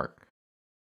Denmark.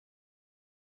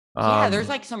 Yeah, there's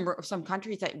Um, like some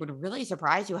countries that would really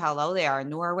surprise you how low they are.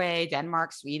 Norway,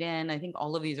 Denmark, Sweden. I think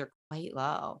all of these are quite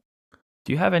low.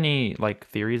 do you have any like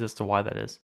theories as to why that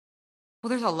is? Well,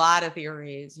 there's a lot of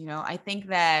theories. I think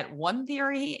that one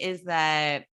theory is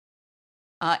that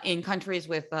in countries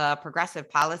with progressive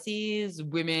policies,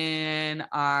 women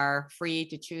are free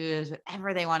to choose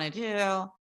whatever they want to do.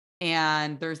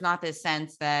 And there's not this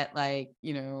sense that, like,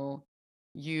 you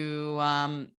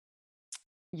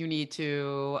you need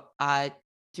to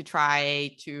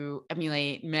try to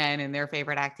emulate men in their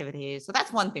favorite activities. So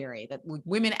that's one theory, that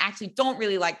women actually don't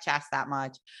really like chess that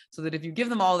much, so that if you give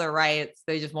them all their rights,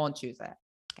 they just won't choose it.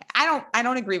 Okay, I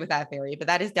don't agree with that theory, but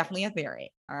that is definitely a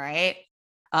theory. All right.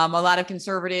 A lot of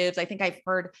conservatives, I think I've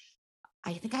heard,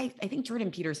 I think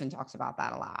Jordan Peterson talks about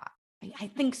that a lot. I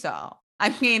think so.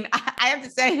 I mean, I have to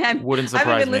say, Wouldn't I haven't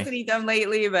surprise been me. listening to him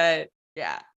lately, but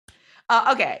yeah.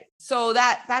 Okay, so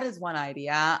that is one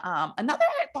idea. Another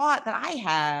thought that I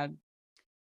had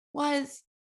was,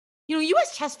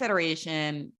 U.S. Chess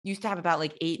Federation used to have about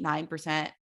like 8-9%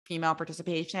 female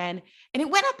participation, and it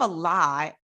went up a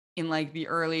lot in like the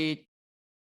early,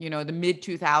 the mid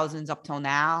 2000s up till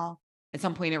now. At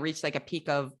some point, it reached like a peak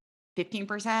of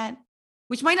 15%,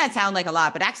 which might not sound like a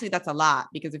lot, but actually that's a lot,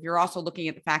 because if you're also looking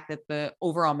at the fact that the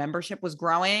overall membership was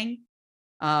growing,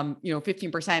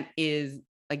 15% is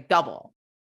like double,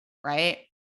 right?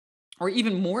 Or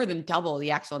even more than double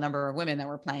the actual number of women that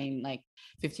were playing like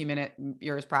 15-minute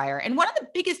years prior. And one of the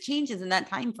biggest changes in that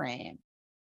time frame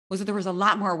was that there was a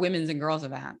lot more women's and girls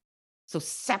events. So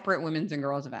separate women's and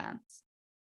girls events,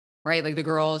 right? Like the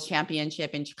girls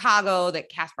championship in Chicago that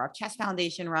Kasparov Chess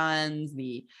Foundation runs,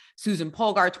 the Susan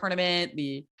Polgar tournament,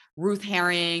 the Ruth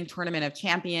Herring Tournament of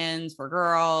Champions for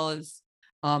girls,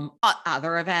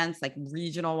 other events like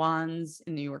regional ones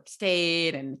in New York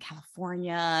State and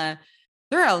California.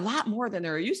 There are a lot more than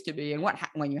there used to be. And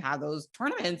when you have those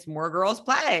tournaments, more girls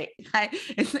play.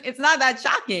 It's not that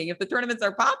shocking. If the tournaments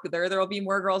are popular, there will be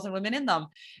more girls and women in them.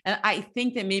 And I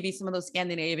think that maybe some of those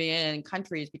Scandinavian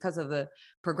countries, because of the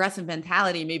progressive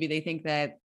mentality, maybe they think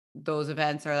that those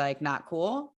events are like not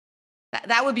cool.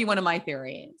 That would be one of my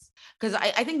theories. Because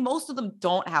I think most of them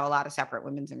don't have a lot of separate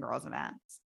women's and girls events.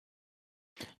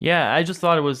 Yeah, I just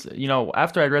thought it was,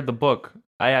 after I read the book,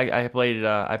 I played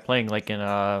I playing like in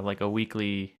like a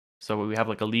weekly, so we have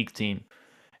like a league team.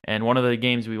 And one of the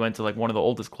games we went to like one of the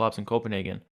oldest clubs in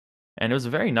Copenhagen. And it was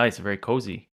very nice, very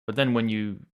cozy. But then when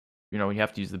you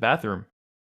have to use the bathroom,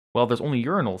 well, there's only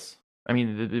urinals. I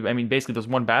mean, basically, there's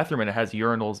one bathroom and it has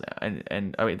urinals,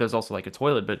 and I mean, there's also like a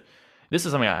toilet. But this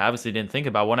is something I obviously didn't think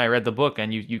about when I read the book.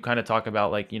 And you kind of talk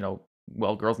about like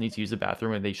well, girls need to use the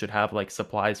bathroom and they should have like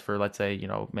supplies for, let's say,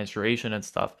 menstruation and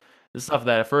stuff. This stuff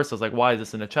that at first I was like, why is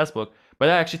this in a chess book? But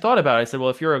I actually thought about it. I said, well,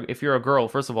 if you're a girl,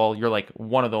 first of all, you're like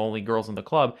one of the only girls in the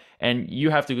club, and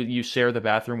you share the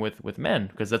bathroom with men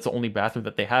because that's the only bathroom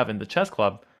that they have in the chess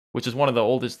club, which is one of the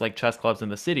oldest like chess clubs in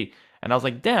the city. And I was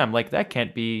like, damn, like that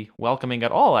can't be welcoming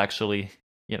at all, actually,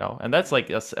 and that's like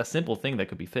a simple thing that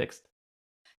could be fixed.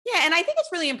 Yeah, and I think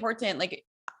it's really important, like,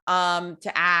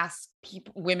 to ask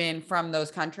people, women from those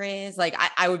countries. Like,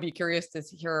 I would be curious to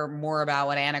hear more about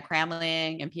what Anna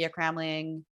Kramling and Pia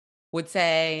Kramling would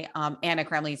say. Anna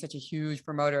Kramling is such a huge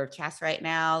promoter of chess right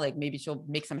now. Like, maybe she'll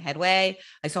make some headway.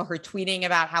 I saw her tweeting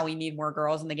about how we need more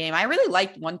girls in the game. I really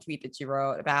liked one tweet that she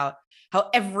wrote about how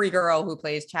every girl who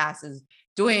plays chess is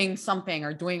doing something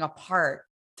or doing a part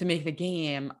to make the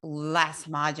game less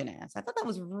homogenous. I thought that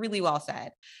was really well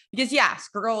said. Because yes,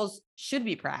 girls should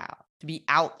be proud to be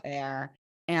out there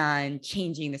and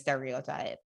changing the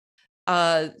stereotype.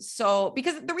 So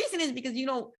because the reason is because,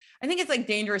 I think it's like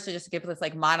dangerous to just give this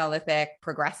like monolithic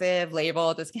progressive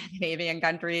label to Scandinavian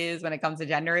countries when it comes to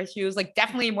gender issues. Like,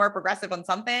 definitely more progressive on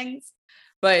some things.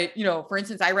 But, for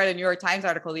instance, I read a New York Times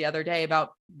article the other day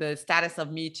about the status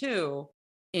of Me Too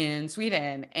in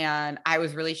Sweden, and I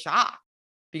was really shocked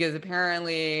because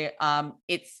apparently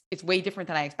it's way different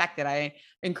than I expected. I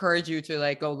encourage you to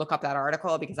like go look up that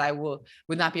article, because I would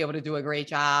not be able to do a great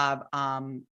job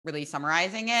really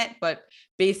summarizing it. But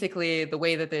basically, the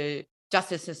way that the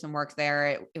justice system works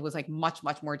there, it was like much,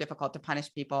 much more difficult to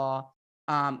punish people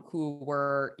who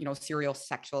were, serial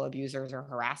sexual abusers or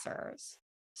harassers.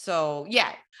 So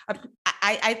yeah,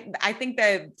 I think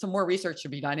that some more research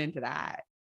should be done into that,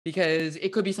 because it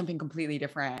could be something completely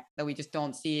different that we just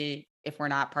don't see if we're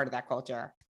not part of that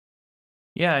culture.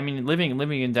 Yeah, I mean, living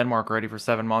in Denmark already for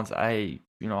 7 months,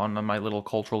 on my little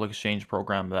cultural exchange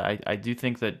program that I do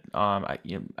think that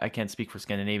I can't speak for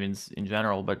Scandinavians in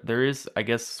general, but there is, I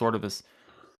guess, sort of this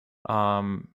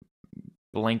um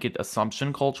blanket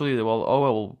assumption culturally that,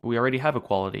 well, we already have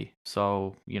equality,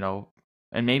 so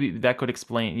and maybe that could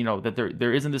explain, that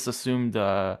there isn't this assumed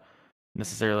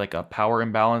necessarily like a power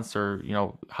imbalance or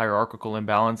hierarchical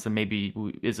imbalance, and maybe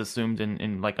is assumed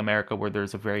in like America, where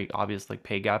there's a very obvious like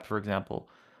pay gap, for example.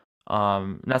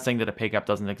 Not saying that a pay gap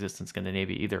doesn't exist in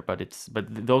Scandinavia either, but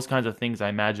those kinds of things I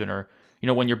imagine are,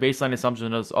 when your baseline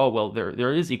assumption is, oh well,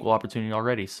 there is equal opportunity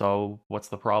already, so what's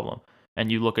the problem? And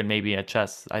you look at maybe at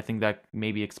chess, I think that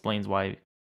maybe explains why.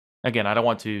 Again, I don't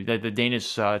want to. The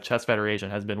Danish Chess Federation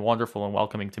has been wonderful and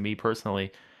welcoming to me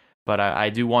personally, but I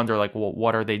do wonder, like, well,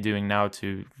 what are they doing now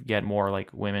to get more like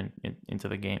women into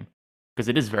the game? Because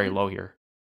it is very An- low here.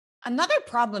 Another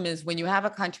problem is when you have a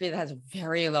country that has a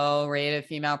very low rate of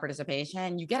female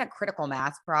participation, you get a critical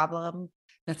mass problem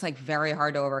that's like very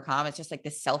hard to overcome. It's just like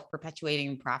this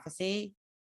self-perpetuating prophecy,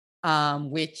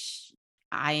 which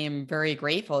I am very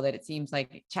grateful that it seems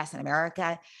like chess in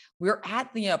America, we're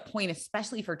at the point,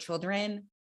 especially for children,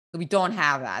 that we don't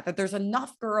have that there's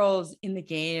enough girls in the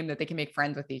game that they can make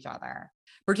friends with each other,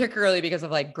 particularly because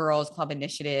of like girls club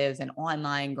initiatives and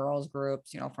online girls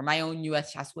groups, for my own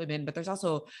US chess women, but there's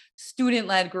also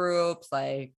student-led groups.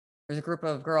 Like there's a group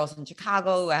of girls in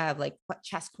Chicago who have like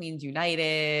Chess Queens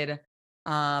United.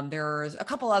 There's a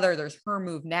couple other, there's Her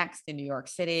Move Next in New York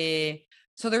City.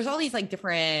 So there's all these like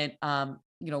different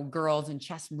girls and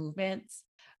chess movements,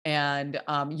 and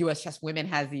US Chess Women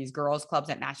has these girls clubs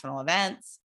at national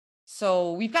events.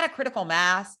 So we've got a critical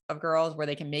mass of girls where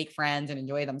they can make friends and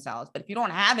enjoy themselves. But if you don't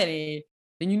have any,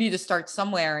 then you need to start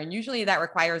somewhere. And usually that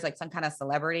requires like some kind of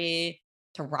celebrity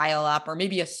to rile up, or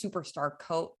maybe a superstar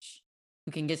coach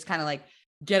who can just kind of like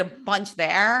get a bunch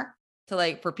there to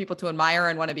like for people to admire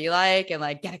and want to be like, and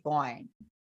like get it going.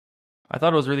 I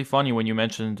thought it was really funny when you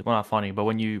mentioned, well, not funny, but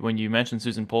when you mentioned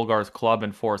Susan Polgar's club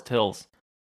in Forest Hills,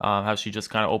 how she just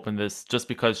kind of opened this just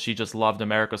because she just loved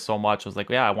America so much. I was like,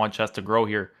 yeah, I want chess to grow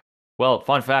here. Well,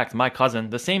 fun fact, my cousin,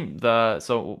 actually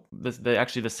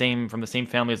the same, from the same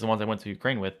family as the ones I went to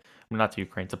Ukraine with, not to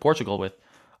Ukraine, to Portugal with.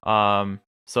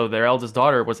 So their eldest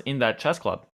daughter was in that chess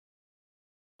club.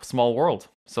 Small world.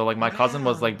 So like my cousin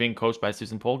was like Wow. being coached by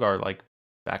Susan Polgar like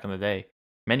back in the day,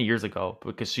 many years ago,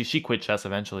 because she quit chess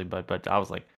eventually. But I was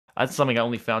like, that's something I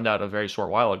only found out a very short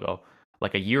while ago,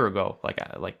 like a year ago.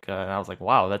 And I was like,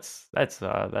 wow,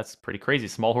 that's pretty crazy.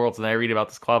 Small worlds. And I read about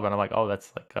this club, and I'm like, oh,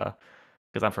 that's like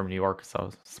because I'm from New York, so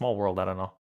small world. I don't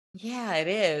know. Yeah, it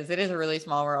is. It is a really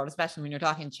small world, especially when you're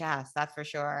talking chess. That's for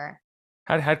sure.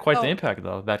 Had quite the So impact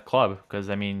though, that club, because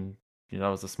I mean, it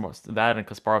was a small, that and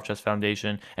Kasparov Chess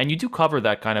Foundation, and you do cover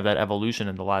that kind of that evolution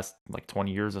in the last like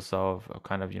 20 years or so of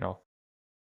kind of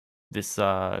this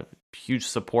huge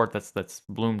support that's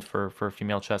bloomed for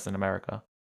female chess in America.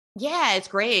 yeah, it's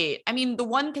great. I mean, the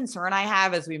one concern I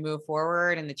have as we move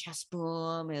forward and the chess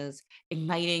boom is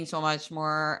igniting so much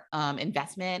more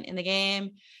investment in the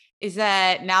game is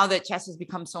that now that chess has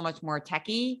become so much more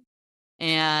techy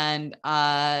and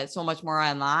so much more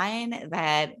online,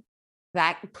 that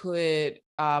could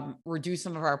reduce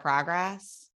some of our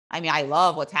progress. I mean, I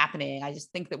love what's happening. I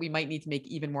just think that we might need to make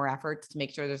even more efforts to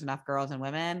make sure there's enough girls and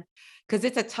women, because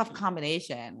it's a tough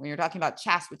combination when you're talking about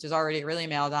chess, which is already really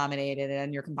male dominated,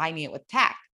 and you're combining it with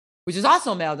tech, which is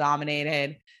also male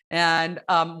dominated. And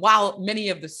while many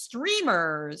of the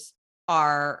streamers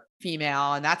are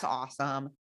female, and that's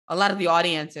awesome, a lot of the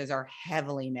audiences are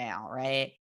heavily male,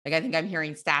 right? Like I think I'm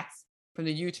hearing stats from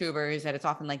the YouTubers that it's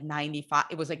often like 95,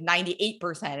 it was like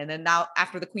 98%. And then now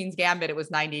after the Queen's Gambit, it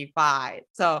was 95.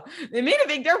 So it made a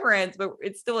big difference, but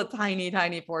it's still a tiny,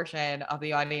 tiny portion of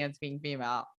the audience being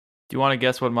female. Do you want to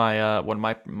guess what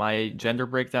my gender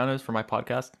breakdown is for my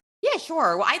podcast? Yeah,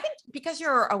 sure. Well, I think because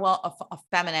you're a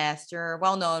feminist, you're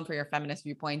well known for your feminist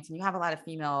viewpoints, and you have a lot of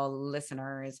female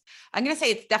listeners. I'm gonna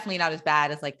say it's definitely not as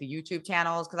bad as like the YouTube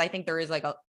channels, because I think there is like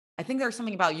I think there's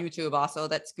something about YouTube also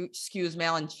that skews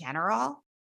male in general.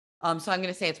 So I'm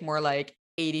gonna say it's more like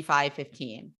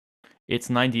 85-15. It's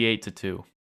 98 to 2.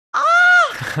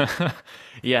 Ah!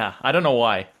 Yeah, I don't know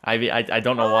why. I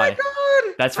don't know Oh my why.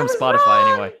 god! That's I from was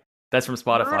Spotify anyway. wrong. That's from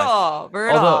Spotify.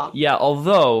 Brutal, Although, brutal.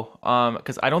 yeah,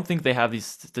 because I don't think they have these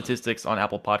statistics on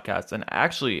Apple Podcasts. And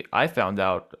actually, I found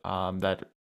out that,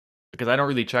 because I don't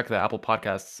really check the Apple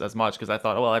Podcasts as much, because I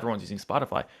thought, oh, well, everyone's using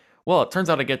Spotify. Well, it turns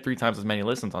out I get 3 times as many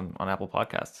listens on Apple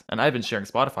Podcasts, and I've been sharing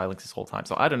Spotify links this whole time,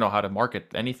 so I don't know how to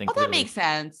market anything Oh, that clearly. makes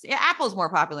sense. Yeah, Apple's more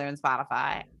popular than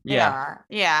Spotify. They Yeah, are.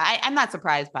 Yeah, I'm not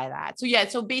surprised by that. So yeah,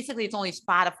 so basically it's only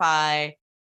Spotify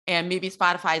and maybe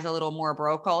Spotify is a little more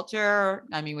bro culture.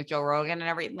 I mean, with Joe Rogan and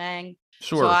everything.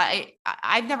 So Sure.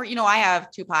 I've never, I have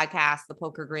two podcasts, The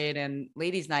Poker Grid and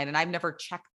Ladies Night, and I've never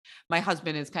checked. My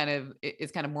husband is kind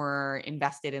of more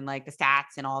invested in like the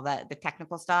stats and all that, the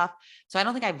technical stuff. So I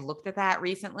don't think I've looked at that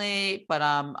recently, but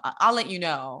I'll let you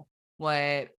know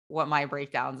what my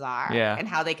breakdowns are Yeah. and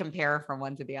how they compare from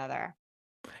one to the other.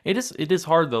 It is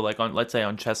hard though, like on, let's say,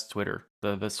 on chess Twitter,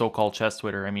 the so-called chess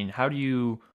Twitter. I mean, how do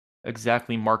you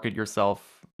exactly market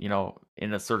yourself,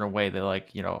 in a certain way that, like,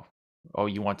 oh,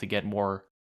 you want to get more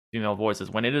female voices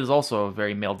when it is also a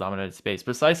very male dominated space,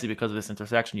 precisely because of this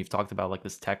intersection you've talked about, like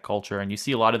this tech culture, and you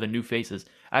see a lot of the new faces.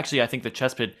 Actually, I think the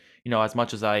chess pit, as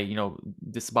much as I,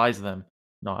 despise them,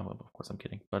 no, of course I'm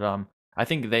kidding, but I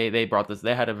think they brought this.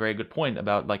 They had a very good point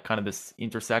about, like, kind of this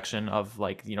intersection of,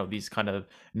 like, these kind of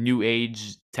new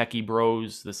age techie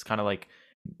bros, this kind of like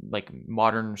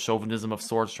modern chauvinism of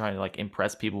sorts, trying to like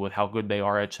impress people with how good they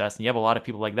are at chess. And you have a lot of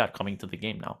people like that coming to the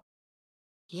game now.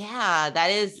 Yeah,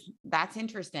 that's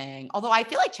interesting. Although I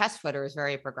feel like chess Twitter is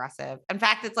very progressive. In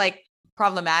fact, it's like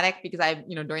problematic because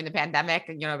during the pandemic,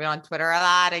 been on Twitter a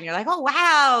lot, and you're like, oh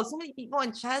wow, so many people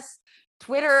in chess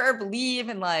Twitter believe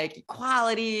in like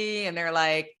equality, and they're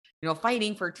like,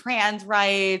 fighting for trans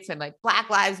rights and like Black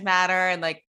Lives Matter, and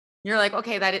like you're like,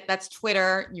 okay, that's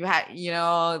Twitter.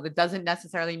 That doesn't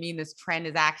necessarily mean this trend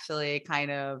is actually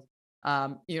kind of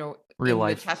Real in the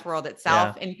life. chess world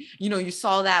itself. Yeah. And you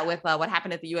saw that with what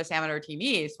happened at the U.S. Amateur Team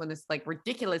East when this like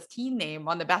ridiculous team name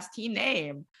won the best team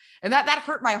name, and that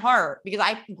hurt my heart because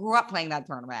I grew up playing that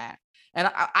tournament. And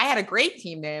I had a great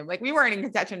team name. Like we weren't in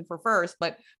contention for first,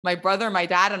 but my brother, my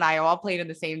dad, and I all played in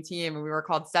the same team, and we were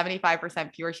called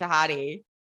 75% Pure Shahadi.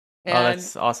 Oh, And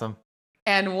that's awesome.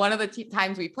 one of the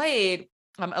times we played,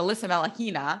 Alyssa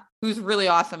Melahina, who's really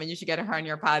awesome, and you should get her on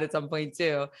your pod at some point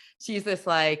too. She's this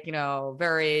like,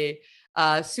 very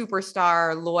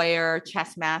superstar lawyer,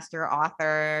 chess master,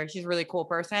 author. She's a really cool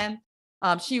person.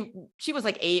 She was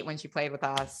like 8 when she played with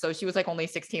us, so she was like only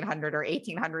 1600 or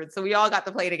 1800. So we all got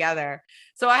to play together.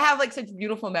 So I have like such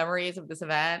beautiful memories of this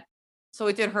event. So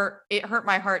it did hurt. It hurt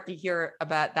my heart to hear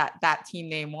about that team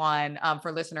name won.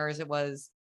 For listeners, it was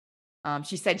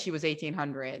she said she was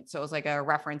 1800. So it was like a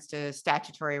reference to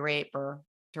statutory rape or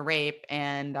to rape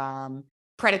and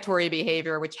predatory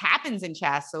behavior, which happens in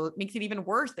chess. So it makes it even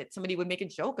worse that somebody would make a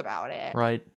joke about it.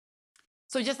 Right.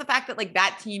 So just the fact that like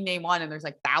that team name won and there's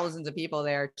like thousands of people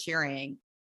there cheering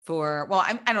for, well,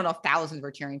 I don't know if thousands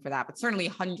were cheering for that, but certainly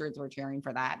hundreds were cheering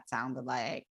for that. It sounded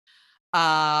like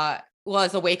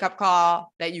was a wake up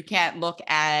call that you can't look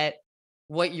at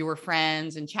what your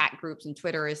friends and chat groups and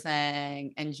Twitter is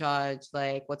saying and judge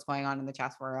like what's going on in the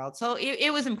chess world. So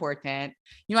it was important.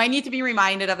 I need to be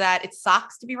reminded of that. It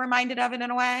sucks to be reminded of it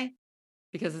in a way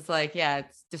because it's like, yeah,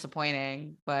 it's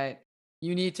disappointing, but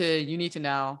you need to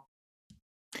know.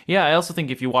 Yeah, I also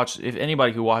think if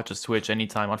anybody who watches Twitch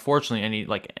anytime, unfortunately,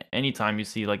 anytime you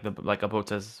see like a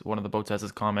Botez, one of the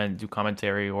Botez's do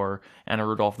commentary, or Anna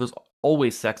Rudolph, there's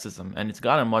always sexism, and it's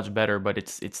gotten much better, but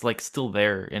it's like still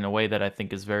there in a way that I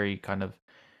think is very kind of,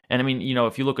 and I mean,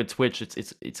 if you look at Twitch,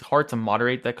 it's hard to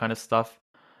moderate that kind of stuff,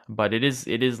 but it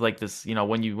is like this,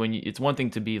 when you it's one thing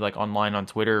to be like online on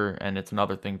Twitter, and it's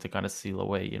another thing to kind of seal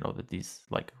away, that these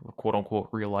like quote unquote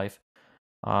real life.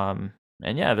 Um,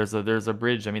 and yeah, there's a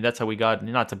bridge. I mean, that's how we got,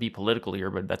 not to be political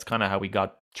here, but that's kind of how we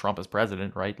got Trump as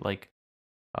president, right? Like,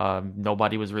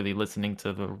 nobody was really listening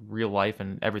to the real life,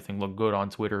 and everything looked good on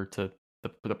Twitter to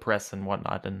the press and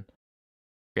whatnot, and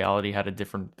reality had a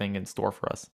different thing in store for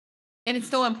us. And it's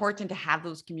so important to have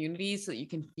those communities so that you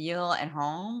can feel at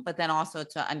home, but then also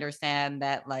to understand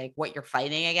that like what you're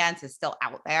fighting against is still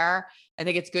out there. I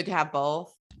think it's good to have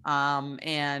both.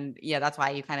 And yeah, that's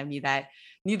why you kind of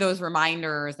need those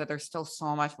reminders that there's still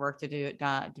so much work to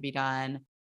be done.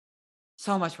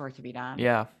 So much work to be done.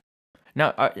 Yeah.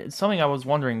 Now, it's something I was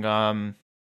wondering.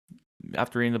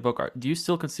 After reading the book, do you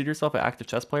still consider yourself an active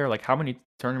chess player? Like, how many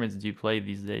tournaments do you play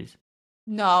these days?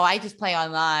 No, I just play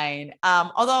online.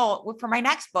 Although for my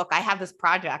next book, I have this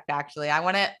project actually.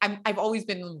 I've always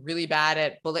been really bad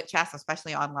at bullet chess,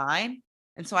 especially online.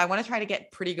 And so I want to try to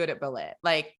get pretty good at bullet.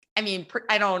 Like, I mean,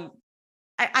 I want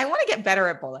to get better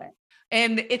at bullet.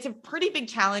 And it's a pretty big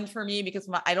challenge for me because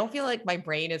I don't feel like my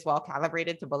brain is well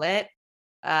calibrated to bullet.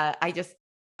 I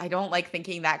don't like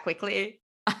thinking that quickly.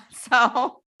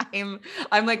 So I'm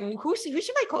like, who should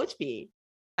my coach be?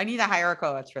 I need to hire a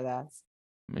coach for this.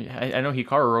 I know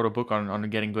Hikaru wrote a book on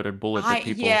getting good at bullet that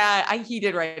people. He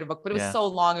did write a book, but it was Yeah. so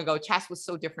long ago. Chess was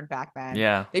so different back then.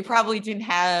 Yeah. They probably didn't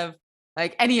have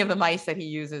like any of the mice that he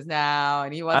uses now,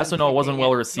 and he I wasn't. also know it wasn't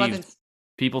well He received. wasn't.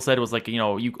 people said it was like,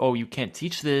 you can't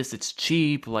teach this, it's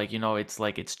cheap, like, it's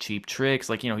like it's cheap tricks,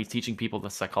 like, he's teaching people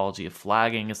the psychology of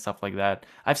flagging and stuff like that.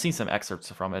 I've seen some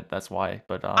excerpts from it, that's why.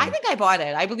 But I think I bought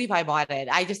it. I believe I bought it.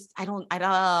 I don't,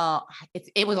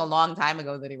 it was a long time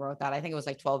ago that he wrote that. I think it was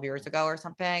like 12 years ago or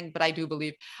something, but I do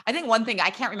believe, I think one thing, I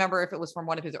can't remember if it was from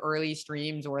one of his early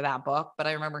streams or that book, but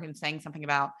I remember him saying something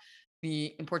about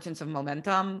the importance of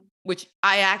momentum, which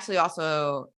I actually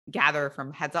also gather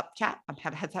from Heads Up Chat,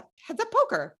 Heads Up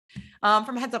Poker,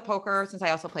 from Heads Up Poker, since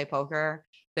I also play poker,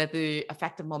 that the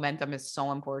effect of momentum is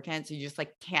so important. So you just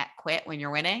like can't quit when you're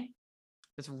winning.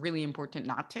 It's really important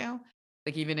not to.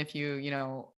 Like, even if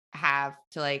have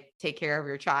to like take care of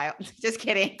your child. Just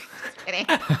kidding. Just kidding.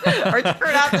 Or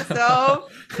turn out the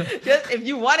stove. Just if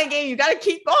you want a game, you gotta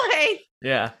keep going.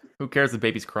 Yeah. Who cares? The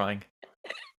baby's crying.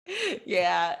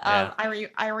 Yeah. Yeah.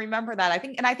 I remember that. I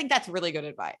think that's really good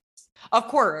advice. Of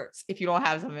course, if you don't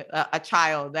have a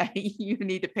child that you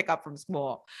need to pick up from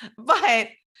school, but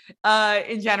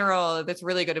in general, that's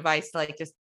really good advice to like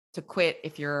just to quit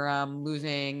if you're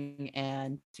losing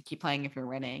and to keep playing if you're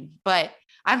winning. But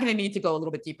I'm going to need to go a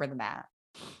little bit deeper than that.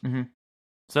 Hmm.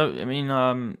 So, I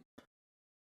mean,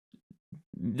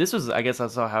 this was, I guess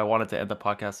that's how I wanted to end the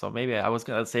podcast. So maybe I was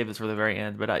gonna save this for the very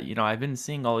end. But I've been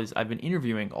seeing I've been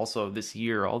interviewing also this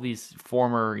year all these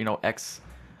former, ex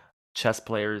chess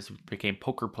players who became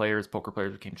poker players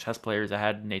became chess players. I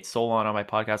had Nate Solon on my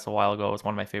podcast a while ago. It was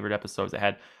one of my favorite episodes. I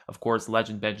had, of course,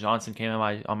 legend Ben Johnson came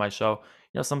on my show.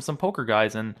 Some poker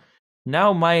guys, and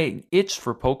now my itch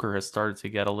for poker has started to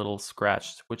get a little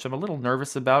scratched, which I'm a little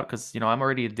nervous about because I'm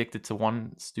already addicted to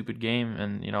one stupid game,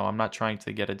 and I'm not trying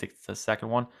to get addicted to the second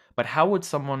one. But how would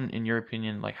someone, in your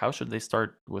opinion, like how should they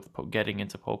start with getting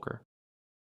into poker?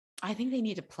 I think they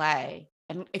need to play.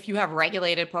 And if you have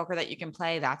regulated poker that you can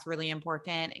play, that's really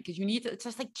important because you need to, it's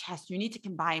just like chess, you need to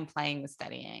combine playing with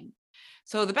studying.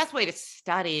 So the best way to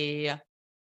study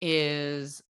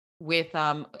is with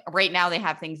right now they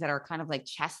have things that are kind of like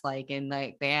chess like, and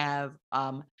like they have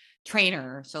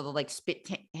trainer, so they'll like spit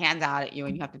hands out at you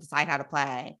and you have to decide how to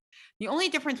play. The only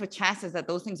difference with chess is that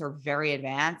those things are very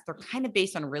advanced. They're kind of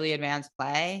based on really advanced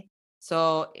play.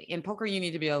 So in poker you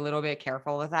need to be a little bit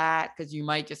careful with that because you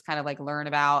might just kind of like learn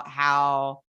about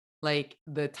how like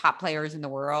the top players in the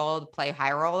world play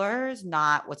high rollers,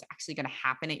 not what's actually going to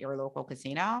happen at your local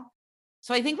casino.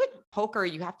 So I think with poker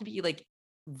you have to be like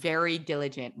very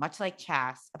diligent, much like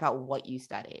chess, about what you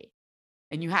study.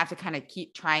 And you have to kind of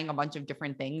keep trying a bunch of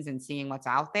different things and seeing what's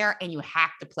out there. And you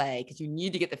have to play because you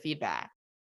need to get the feedback.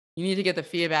 You need to get the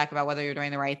feedback about whether you're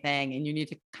doing the right thing. And you need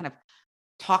to kind of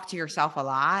talk to yourself a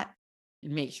lot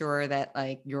and make sure that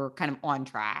like you're kind of on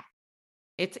track.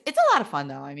 It's a lot of fun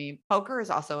though. I mean, poker is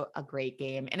also a great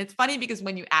game. And it's funny because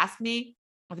when you asked me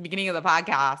at the beginning of the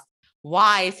podcast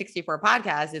why 64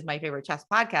 Podcast is my favorite chess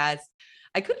podcast,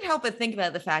 I couldn't help but think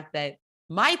about the fact that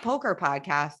my poker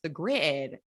podcast, The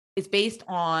Grid, is based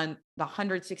on the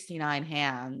 169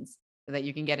 hands that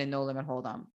you can get in No Limit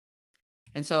Hold'em.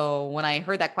 And so when I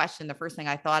heard that question, the first thing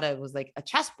I thought of was like a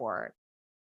chessboard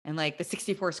and like the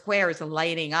 64 squares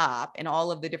lighting up and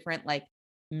all of the different like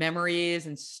memories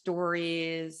and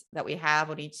stories that we have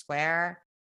on each square.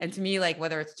 And to me, like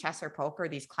whether it's chess or poker,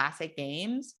 these classic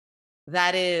games,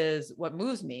 that is what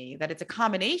moves me, that it's a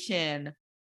combination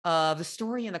of the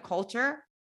story and the culture,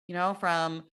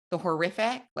 from the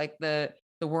horrific, like the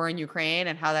war in Ukraine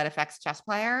and how that affects chess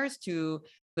players, to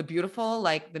the beautiful,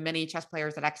 like the many chess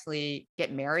players that actually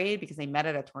get married because they met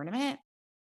at a tournament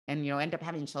and end up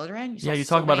having children. You Yeah, saw you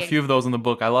talk so about a many. few of those in the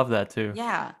book. I love that too.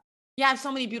 Yeah. Yeah, I have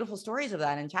so many beautiful stories of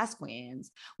that in Chess Queens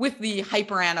with the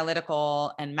hyper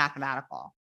analytical and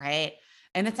mathematical, right?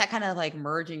 And it's that kind of like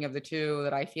merging of the two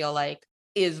that I feel like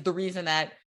is the reason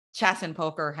that chess and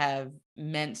poker have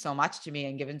meant so much to me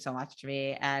and given so much to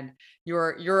me. And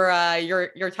your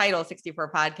title 64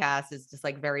 Podcast is just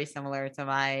like very similar to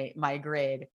my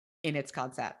grid in its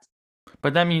concept.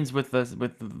 But that means with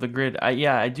the grid,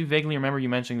 I do vaguely remember you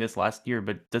mentioning this last year.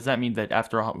 But does that mean that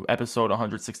after episode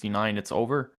 169, it's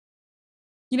over?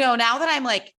 Now that I'm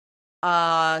like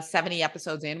 70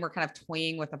 episodes in, we're kind of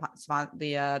toying with the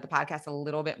podcast a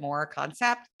little bit more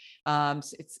concept. So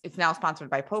it's now sponsored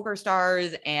by Poker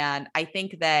Stars, and I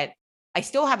think that I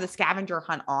still have the scavenger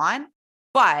hunt on,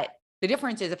 but the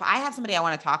difference is if I have somebody I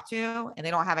want to talk to and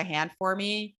they don't have a hand for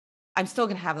me, I'm still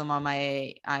gonna have them on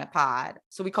my pod.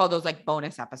 So we call those like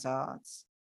bonus episodes.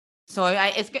 So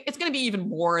it's gonna be even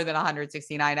more than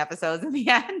 169 episodes in the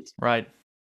end. Right.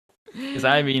 Because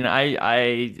I mean,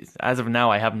 I as of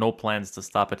now, I have no plans to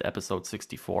stop at episode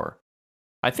 64.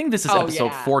 I think this is Oh episode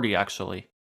yeah. 40 actually.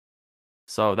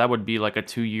 So that would be like a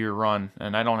 2-year run,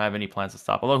 and I don't have any plans to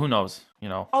stop. Although who knows, you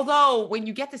know. Although when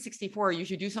you get to 64, you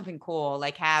should do something cool,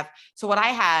 like have so what I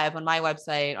have on my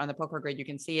website on the Poker Grid, you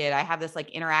can see it. I have this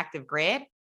like interactive grid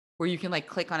where you can like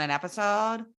click on an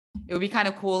episode. It would be kind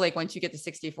of cool, like once you get to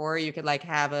 64, you could like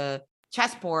have a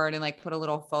chessboard and like put a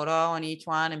little photo on each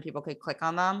one and people could click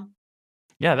on them.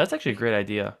 Yeah, that's actually a great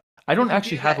idea. I don't If you do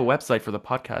actually have a that, website for the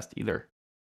podcast either.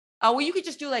 oh well, you could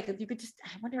just do like you could just I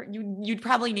wonder you'd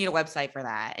probably need a website for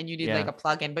that and you need like Yeah. a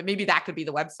plugin, but maybe that could be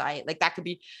the website. Like that could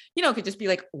be, it could just be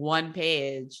like one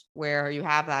page where you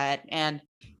have that. And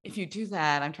if you do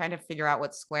that, I'm trying to figure out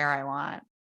what square I want.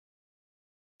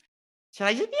 Should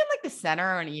I just be in like the center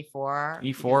on E4?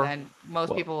 Because E4. then most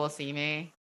Well, people will see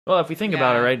me. well, if we think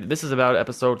about it, Yeah. right? This is about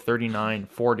episode 39,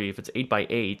 40. If it's 8 by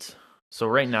 8, so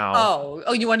right now,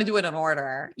 Oh, you want to do it in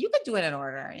order? You could do it in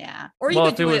order, yeah. Or you well,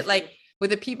 could if it do it was, like with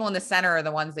the people in the center are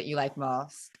the ones that you like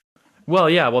most. well,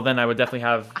 yeah, well then I would definitely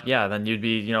have, yeah, then you'd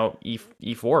be,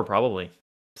 E4 probably.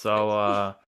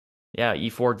 So, yeah,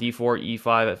 E4, D4,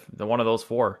 E5, the one of those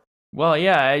four. Well,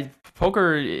 yeah,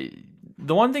 poker.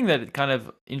 The one thing that kind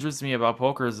of interests me about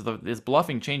poker is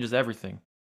bluffing changes everything,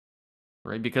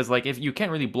 right? Because like if you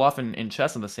can't really bluff in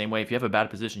chess in the same way, if you have a bad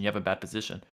position, you have a bad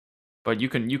position. But you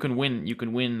can win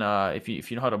if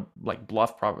you know how to like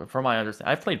bluff proper. From my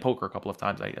understanding, I've played poker a couple of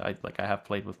times. I have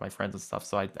played with my friends and stuff,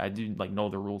 so I do like know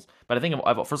the rules. But I think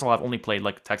first of all I've only played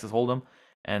like Texas Hold'em,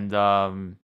 and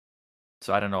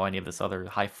so I don't know any of this other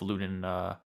highfalutin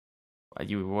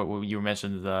you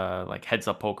mentioned like heads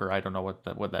up poker. I don't know what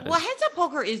that Well, is. heads up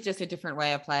poker is just a different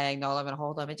way of playing no limit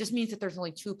hold'em. It just means that there's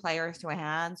only two players to a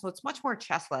hand, so it's much more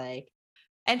chess-like.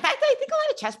 In fact, I think a lot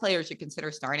of chess players should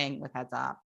consider starting with heads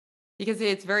up because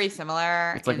it's very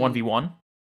similar. It's like And 1v1.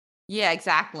 yeah,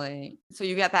 exactly. So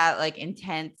you get that like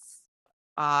intense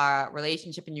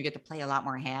relationship, and you get to play a lot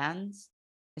more hands.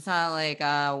 It's not like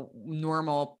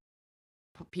normal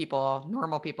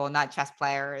people, not chess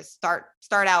players,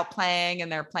 start out playing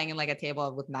and they're playing in like a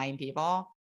table with 9 people.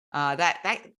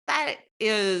 That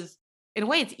is in a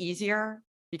way it's easier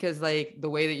because like the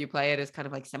way that you play it is kind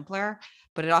of like simpler,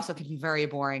 but it also can be very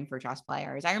boring for chess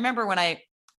players. I remember when I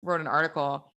wrote an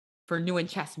article for New in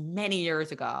Chess many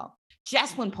years ago,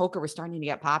 just when poker was starting to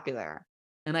get popular.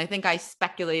 And I think I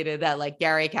speculated that like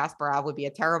Gary Kasparov would be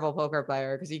a terrible poker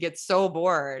player because he gets so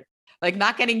bored, like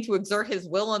not getting to exert his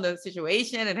will in the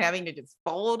situation and having to just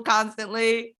fold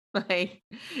constantly. Like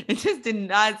it just did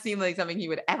not seem like something he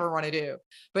would ever want to do.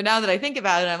 But now that I think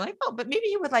about it, I'm like, oh, but maybe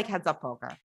he would like heads up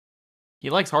poker. He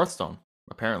likes Hearthstone.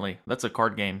 Apparently, that's a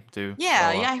card game too.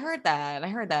 Yeah, So yeah, I heard that. I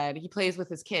heard that. He plays with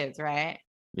his kids, right?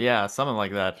 yeah, something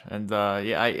like that. And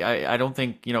yeah, I don't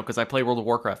think because I played World of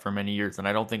Warcraft for many years, and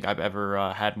I don't think I've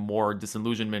ever had more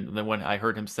disillusionment than when I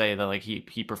heard him say that like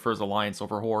he prefers Alliance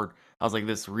over Horde. I was like,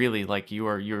 this really like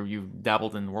you've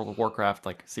dabbled in World of Warcraft,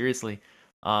 like seriously.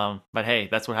 But hey,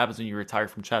 that's what happens when you retire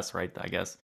from chess, right? I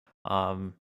guess.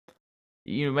 Um,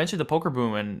 you mentioned the poker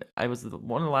boom, and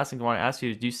one of the last things I want to ask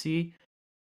you is, do you see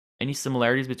any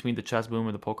similarities between the chess boom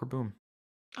and the poker boom?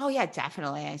 Oh yeah,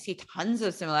 definitely. I see tons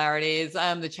of similarities.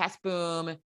 The chess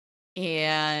boom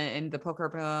and the poker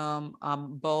boom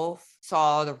both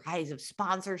saw the rise of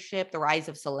sponsorship, the rise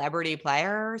of celebrity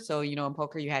players. So, in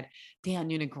poker, you had Dan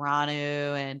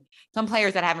Negreanu and some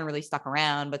players that haven't really stuck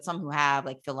around, but some who have,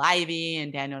 like Phil Ivey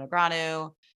and Daniel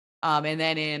Negreanu. And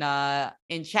then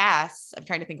in chess, I'm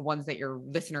trying to think of ones that your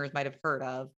listeners might have heard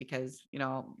of because they're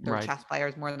Right. chess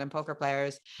players more than poker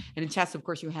players. And in chess, of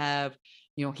course, you have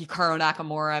Hikaru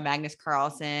Nakamura, Magnus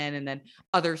Carlsen, and then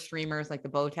other streamers like the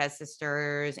Botez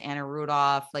sisters, Anna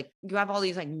Rudolph. Like you have all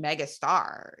these like mega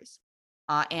stars,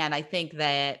 and I think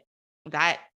that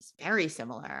that's very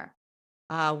similar.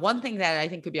 One thing that I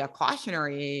think could be a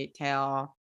cautionary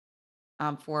tale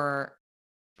for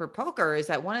poker is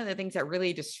that one of the things that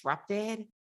really disrupted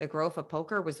the growth of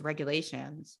poker was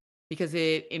regulations because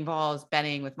it involves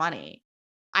betting with money.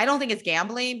 I don't think it's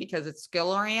gambling because it's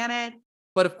skill oriented,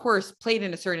 but of course, played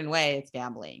in a certain way, it's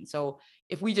gambling. So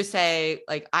if we just say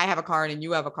like I have a card and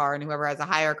you have a card and whoever has a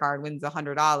higher card wins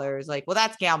 $100, like well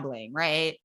that's gambling,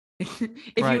 right?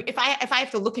 Right. If I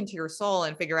have to look into your soul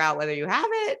and figure out whether you have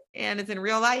it and it's in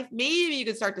real life, maybe you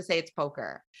could start to say it's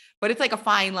poker. But it's like a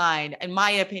fine line, in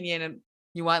my opinion.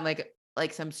 You want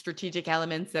like some strategic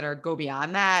elements that are go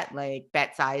beyond that, like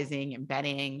bet sizing and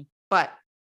betting. But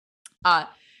uh,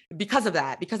 because of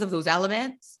that, because of those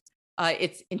elements,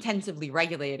 it's intensively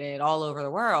regulated all over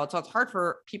the world. So it's hard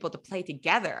for people to play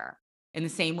together in the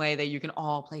same way that you can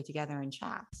all play together in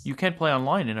chess. You can't play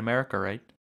online in America, right?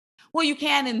 Well, you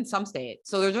can in some states.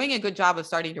 So they're doing a good job of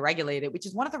starting to regulate it, which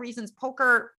is one of the reasons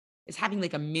poker is having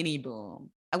like a mini boom.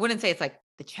 I wouldn't say it's like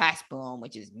the chess boom,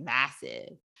 which is massive.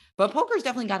 But poker's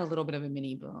definitely got a little bit of a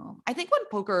mini boom. I think when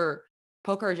poker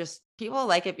just people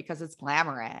like it because it's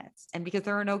glamorous and because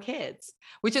there are no kids,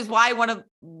 which is why one of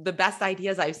the best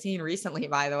ideas I've seen recently,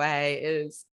 by the way,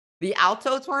 is the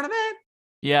Alto tournament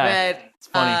Yeah, that it's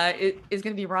funny. it is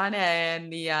going to be run in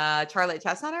the Charlotte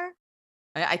Chess Center.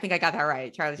 I think I got that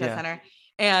right, Charlotte Chess Yeah. Center.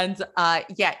 And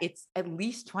yeah, it's at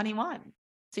least 21.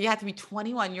 So you have to be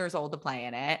 21 years old to play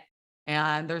in it.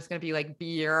 And there's going to be like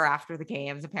beer after the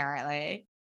games, apparently.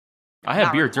 I have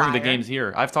Not beer during the required. games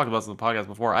here. I've talked about this on the podcast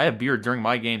before. I have beer during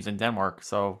my games in Denmark.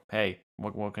 So hey,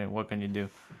 what can you do?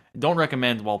 Don't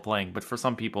recommend while playing, but for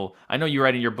some people, I know you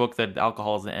write in your book that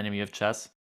alcohol is the enemy of chess.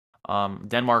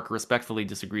 Denmark respectfully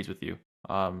disagrees with you.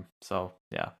 So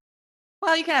yeah.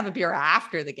 Well, you can have a beer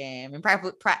after the game. And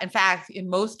probably, in fact, in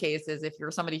most cases, if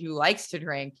you're somebody who likes to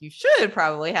drink, you should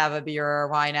probably have a beer or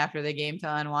wine after the game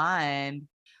to unwind.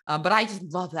 But I just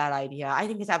love that idea. I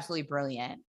think it's absolutely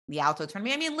brilliant. The Alto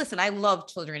tournament. I mean, listen, I love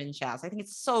children in chess. I think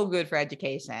it's so good for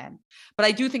education. But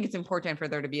I do think it's important for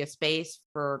there to be a space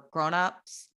for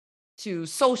grown-ups to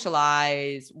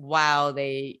socialize while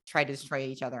they try to destroy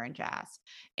each other in chess.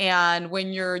 And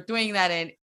when you're doing that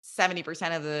in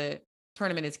 70% of the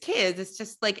tournament as kids, it's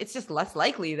just less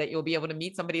likely that you'll be able to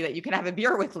meet somebody that you can have a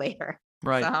beer with later.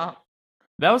 Right. So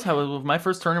That was how it was my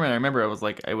first tournament. I remember it was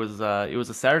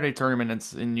a Saturday tournament.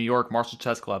 It's in New York, Marshall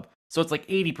Chess Club. So it's like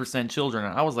 80% children.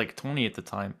 And I was like 20 at the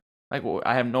time. Like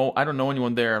I don't know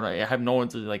anyone there. I have no one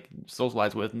to like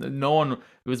socialize with. No one. It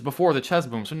was before the chess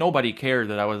boom, so nobody cared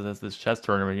that I was at this chess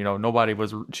tournament. Nobody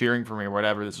was cheering for me or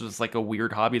whatever. This was just like a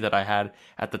weird hobby that I had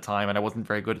at the time, and I wasn't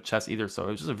very good at chess either. So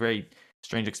it was just a very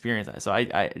strange experience. So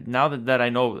I now that I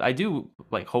know, I do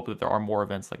like hope that there are more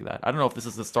events like that. I don't know if this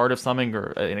is the start of something or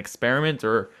an experiment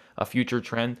or a future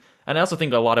trend. And I also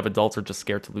think a lot of adults are just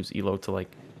scared to lose elo to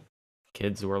like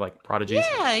kids who are like prodigies.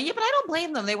 yeah, but I don't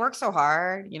blame them. They work so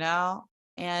hard.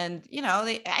 And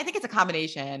I think it's a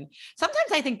combination.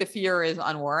 Sometimes I think the fear is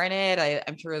unwarranted.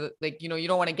 I'm sure that you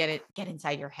don't want to get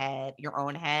inside your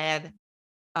own head.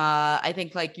 I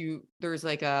think like there's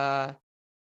like a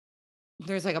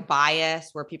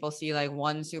bias where people see like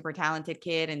one super talented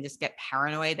kid and just get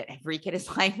paranoid that every kid is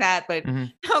like that. But Hmm.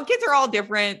 kids are all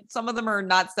different. Some of them are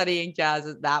not studying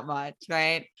jazz that much,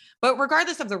 right? But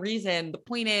regardless of the reason, the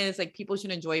point is like people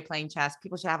should enjoy playing chess.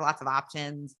 People should have lots of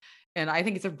options. And I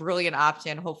think it's a brilliant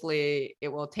option. Hopefully it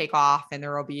will take off and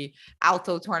there will be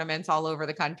alto tournaments all over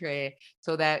the country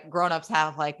so that grown-ups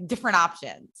have like different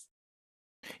options.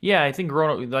 Yeah, I think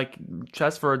grown up like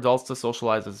chess for adults to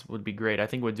socialize would be great. I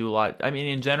think would do a lot. I mean,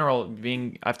 in general,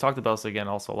 being I've talked about this again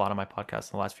also a lot on my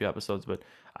podcast in the last few episodes, but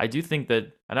I do think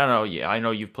that and I don't know. Yeah, I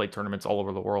know you've played tournaments all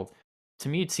over the world. To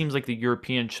me, it seems like the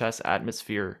European chess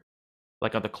atmosphere,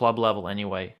 like on the club level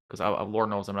anyway, because Lord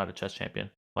knows I'm not a chess champion,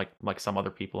 like some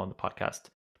other people on the podcast,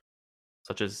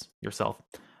 such as yourself.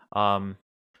 Um,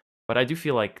 but I do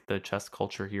feel like the chess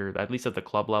culture here, at least at the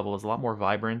club level, is a lot more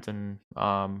vibrant and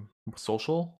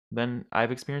social than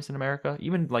I've experienced in America.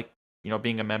 Even like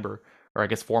being a member, or I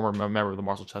guess former member of the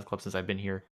Marshall Chess Club since I've been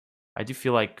here, I do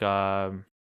feel like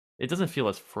it doesn't feel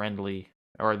as friendly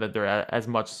or that they're as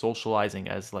much socializing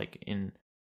as like in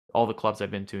all the clubs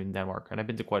I've been to in Denmark, and I've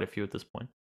been to quite a few at this point.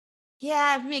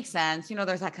 Yeah, it makes sense.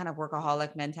 There's that kind of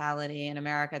workaholic mentality in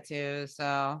America too.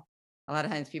 So a lot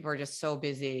of times people are just so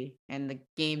busy and the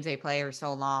games they play are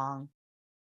so long.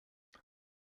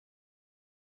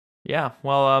 Yeah.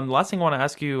 Well, last thing I want to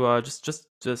ask you, just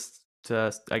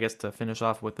to I guess to finish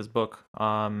off with this book,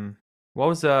 what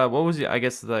was I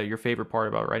guess your favorite part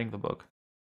about writing the book,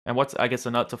 and what's I guess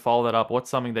a nut to follow that up? What's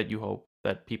something that you hope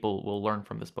that people will learn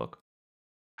from this book?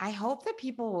 I hope that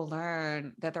people will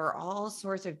learn that there are all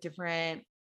sorts of different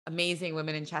amazing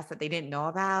women in chess that they didn't know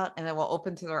about and that will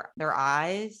open to their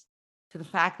eyes to the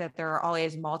fact that there are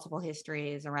always multiple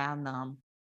histories around them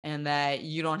and that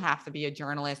you don't have to be a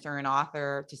journalist or an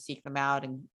author to seek them out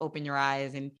and open your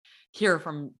eyes and hear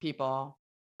from people.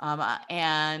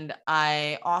 And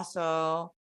I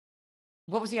also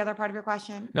what was the other part of your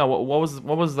question? No, what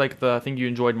was like the thing you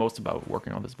enjoyed most about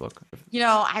working on this book?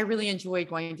 I really enjoyed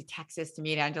going to Texas to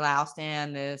meet Angela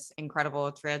Alston, this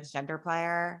incredible transgender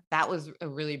player. That was a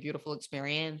really beautiful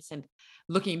experience. And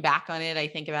looking back on it, I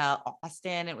think about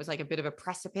Austin. It was like a bit of a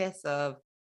precipice of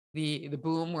the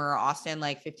boom where Austin,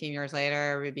 like 15 years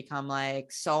later, would become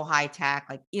like so high tech.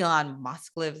 Like Elon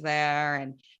Musk lives there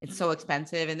and it's so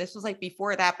expensive. And this was like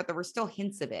before that, but there were still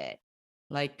hints of it.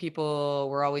 Like people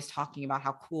were always talking about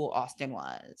how cool Austin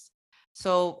was.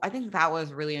 So I think that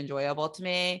was really enjoyable to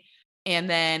me. And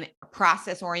then a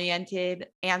process oriented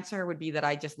answer would be that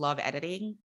I just love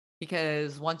editing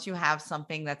because once you have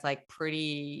something that's like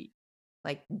pretty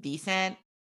like decent,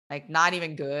 like not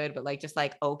even good, but like just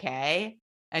like okay.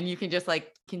 And you can just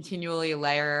like continually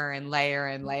layer and layer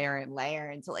and layer and layer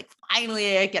until like finally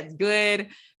it gets good.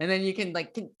 And then you can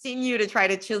like continue to try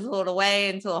to chisel it away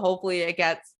until hopefully it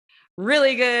gets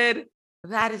really good.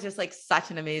 That is just like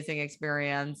such an amazing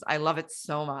experience. I love it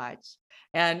so much.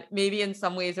 And maybe in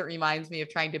some ways it reminds me of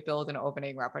trying to build an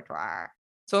opening repertoire.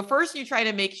 So at first you try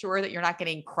to make sure that you're not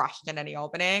getting crushed in any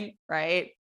opening,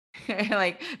 right?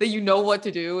 Like that you know what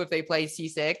to do if they play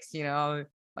C6,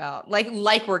 well,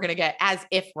 like we're gonna get as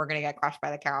if we're gonna get crushed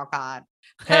by the Carol Con.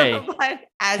 Hey, But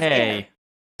as if. hey,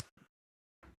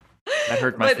 that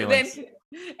hurt my But then feelings.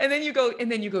 and then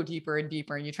you go deeper and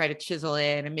deeper and you try to chisel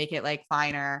it and make it like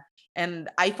finer. And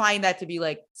I find that to be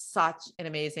like such an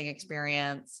amazing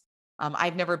experience.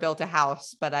 I've never built a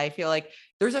house, but I feel like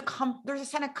there's a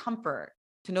sense of comfort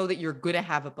to know that you're gonna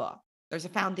have a book. There's a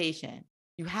foundation.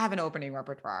 You have an opening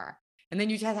repertoire. And then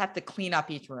you just have to clean up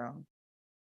each room.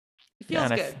 It Yeah,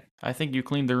 feels and good. I think you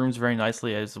cleaned the rooms very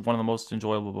nicely. It's one of the most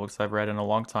enjoyable books I've read in a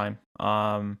long time.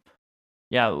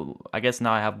 Yeah, I guess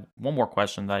now I have one more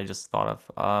question that I just thought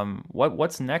of.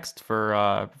 What's next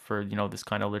for this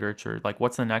kind of literature? Like,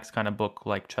 what's the next kind of book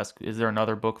like Chess? Is there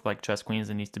another book like Chess Queens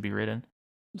that needs to be written?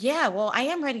 Yeah, well, I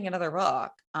am writing another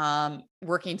book.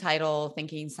 Working title,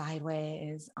 Thinking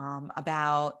Sideways,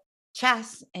 about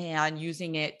chess and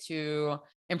using it to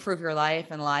improve your life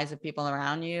and the lives of people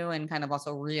around you, and kind of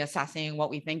also reassessing what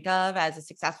we think of as a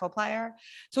successful player.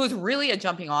 So it's really a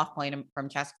jumping off point from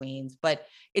Chess Queens, but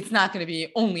it's not going to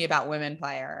be only about women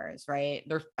players, right?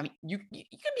 I mean, you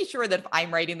can be sure that if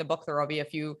I'm writing the book, there will be a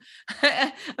few,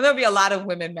 there'll be a lot of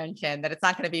women mentioned. That it's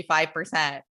not going to be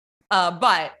 5%.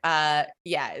 But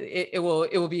yeah, it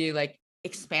will be like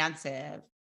expansive,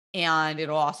 and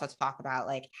it'll also talk about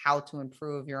like how to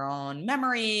improve your own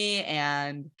memory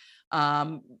and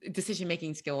decision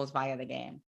making skills via the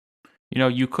game.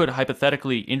 You could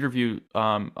hypothetically interview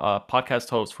a podcast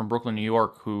host from Brooklyn, New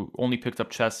York, who only picked up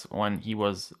chess when he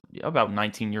was about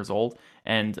 19 years old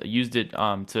and used it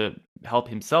to help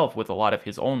himself with a lot of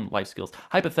his own life skills.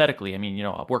 Hypothetically, I mean,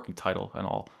 a working title and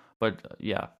all. But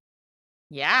yeah,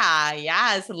 Yeah,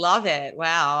 yes, love it.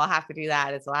 Wow, I'll have to do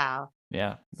that as well.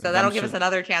 yeah, So I'm that'll give us sure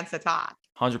another chance to talk.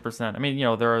 100%. I mean,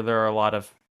 there are a lot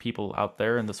of people out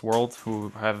there in this world who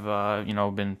have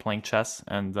been playing chess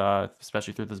and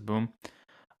especially through this boom.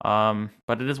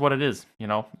 But it is what it is.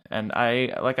 And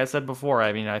like I said before,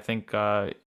 I mean, I think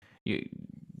you,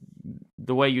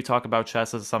 the way you talk about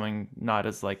chess is something not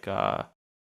as like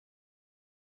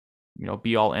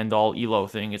be all end all elo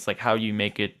thing. It's like how do you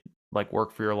make it like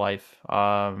work for your life,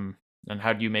 and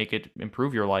how do you make it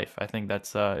improve your life? I think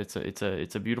that's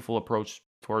it's a beautiful approach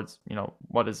towards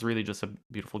what is really just a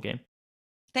beautiful game.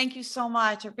 Thank you so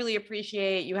much. I really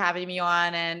appreciate you having me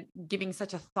on and giving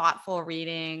such a thoughtful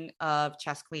reading of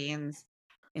Chess Queens.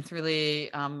 It's really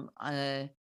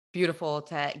beautiful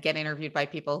to get interviewed by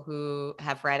people who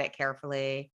have read it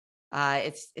carefully.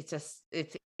 It's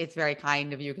very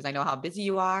kind of you because I know how busy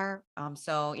you are.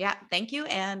 So yeah, thank you,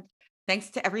 and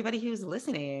thanks to everybody who's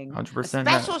listening. A 100%.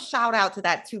 Yeah, special shout out to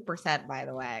that 2%, by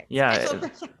the way. Special.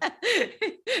 yeah.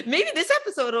 Maybe this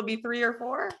episode will be 3 or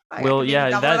 4. I Well, can maybe yeah,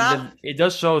 double it up. it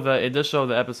does show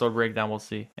the episode breakdown. We'll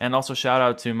see, and also shout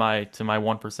out to my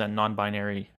 1%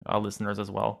 non-binary listeners as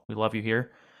well. We love you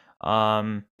here.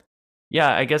 Um,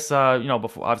 yeah, I guess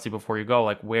before you go,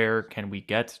 like, where can we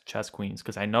get Chess Queens?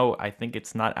 Because I think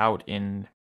it's not out in Well,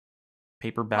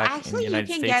 paperback in the actually, you United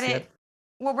can get States yet. it.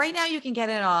 Well, right now you can get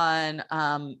it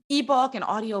on ebook and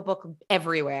audiobook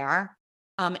everywhere.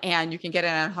 And you can get it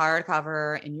on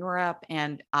hardcover in Europe.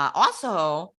 And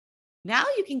also, now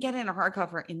you can get it in a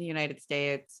hardcover in the United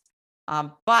States.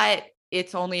 But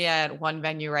it's only at one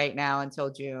venue right now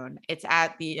until June. It's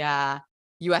at the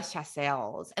US Chess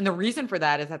Sales. And the reason for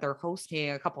that is that they're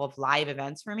hosting a couple of live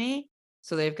events for me.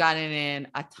 So they've gotten in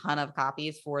a ton of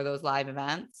copies for those live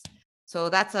events. So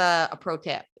that's a pro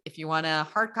tip. If you want a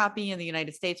hard copy in the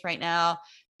United States right now,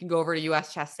 you can go over to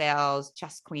US Chess Sales,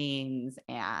 Chess Queens,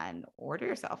 and order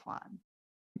yourself one.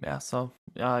 Yeah, so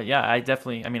yeah,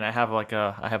 I mean, I have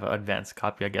an advanced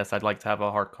copy. I guess I'd like to have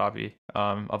a hard copy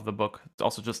of the book,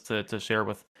 also just to share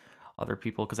with other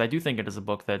people because I do think it is a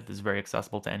book that is very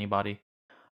accessible to anybody.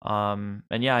 And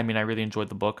yeah, I mean, I really enjoyed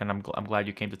the book, and I'm glad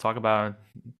you came to talk about it,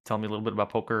 tell me a little bit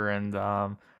about poker, and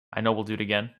I know we'll do it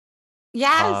again.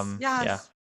 Yes, Yeah.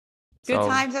 yes. Good So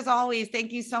times as always.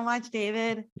 Thank you so much,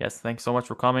 David. yes, thanks so much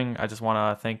for coming. I just want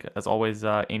to thank, as always,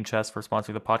 Aim Chess for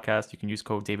sponsoring the podcast. You can use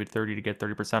code David30 to get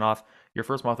 30% off your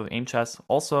first month with Aim Chess.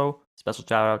 Also, special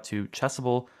shout out to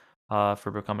Chessable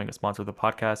for becoming a sponsor of the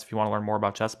podcast. If you want to learn more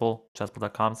about Chessable,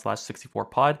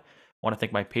 chessable.com/64pod. Want to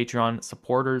thank my Patreon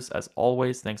supporters as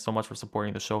always. Thanks so much for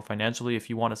supporting the show financially. If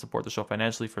you want to support the show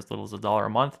financially for as little as $1 a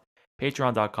month,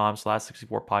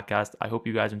 patreon.com/64podcast. I hope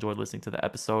you guys enjoyed listening to the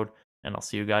episode, and I'll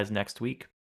see you guys next week.